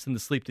the rest and the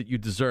sleep that you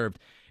deserved.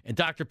 And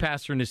Dr.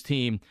 Pastor and his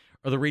team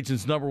are the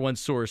region's number one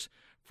source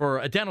for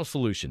a dental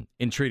solution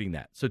in treating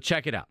that. So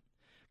check it out.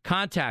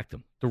 Contact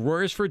him, the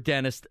Warriors for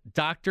Dentist,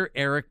 Dr.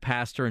 Eric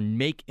Pastor, and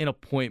make an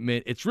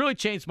appointment. It's really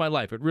changed my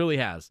life. It really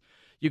has.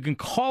 You can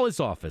call his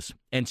office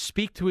and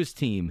speak to his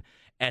team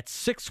at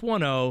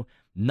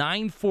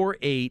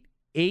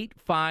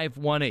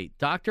 610-948-8518.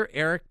 Dr.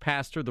 Eric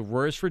Pastor, the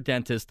Warriors for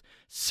Dentist,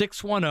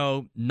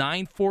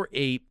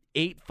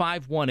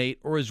 610-948-8518,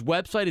 or his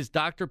website is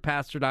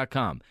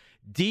drpastor.com.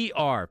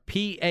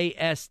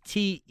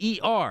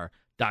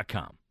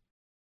 DRPASTER.com.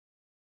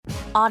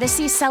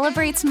 Odyssey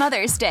celebrates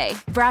Mother's Day,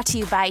 brought to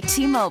you by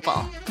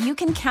T-Mobile. You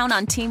can count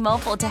on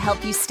T-Mobile to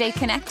help you stay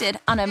connected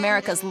on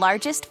America's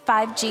largest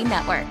 5G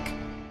network.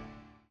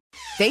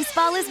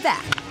 Baseball is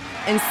back,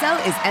 and so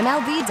is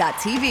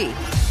MLB.tv.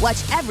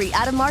 Watch every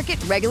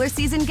out-of-market regular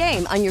season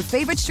game on your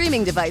favorite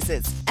streaming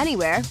devices,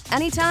 anywhere,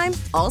 anytime,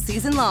 all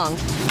season long.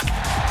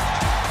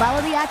 Follow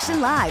the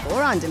action live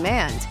or on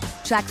demand.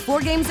 Track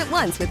 4 games at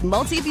once with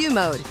multi-view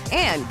mode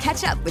and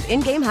catch up with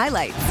in-game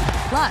highlights.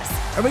 Plus,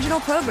 original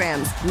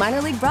programs,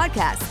 minor league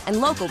broadcasts, and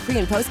local pre-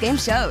 and post-game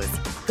shows.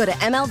 Go to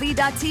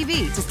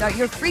MLB.tv to start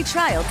your free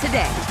trial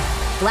today.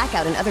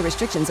 Blackout and other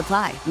restrictions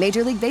apply.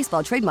 Major League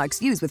Baseball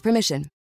trademarks used with permission.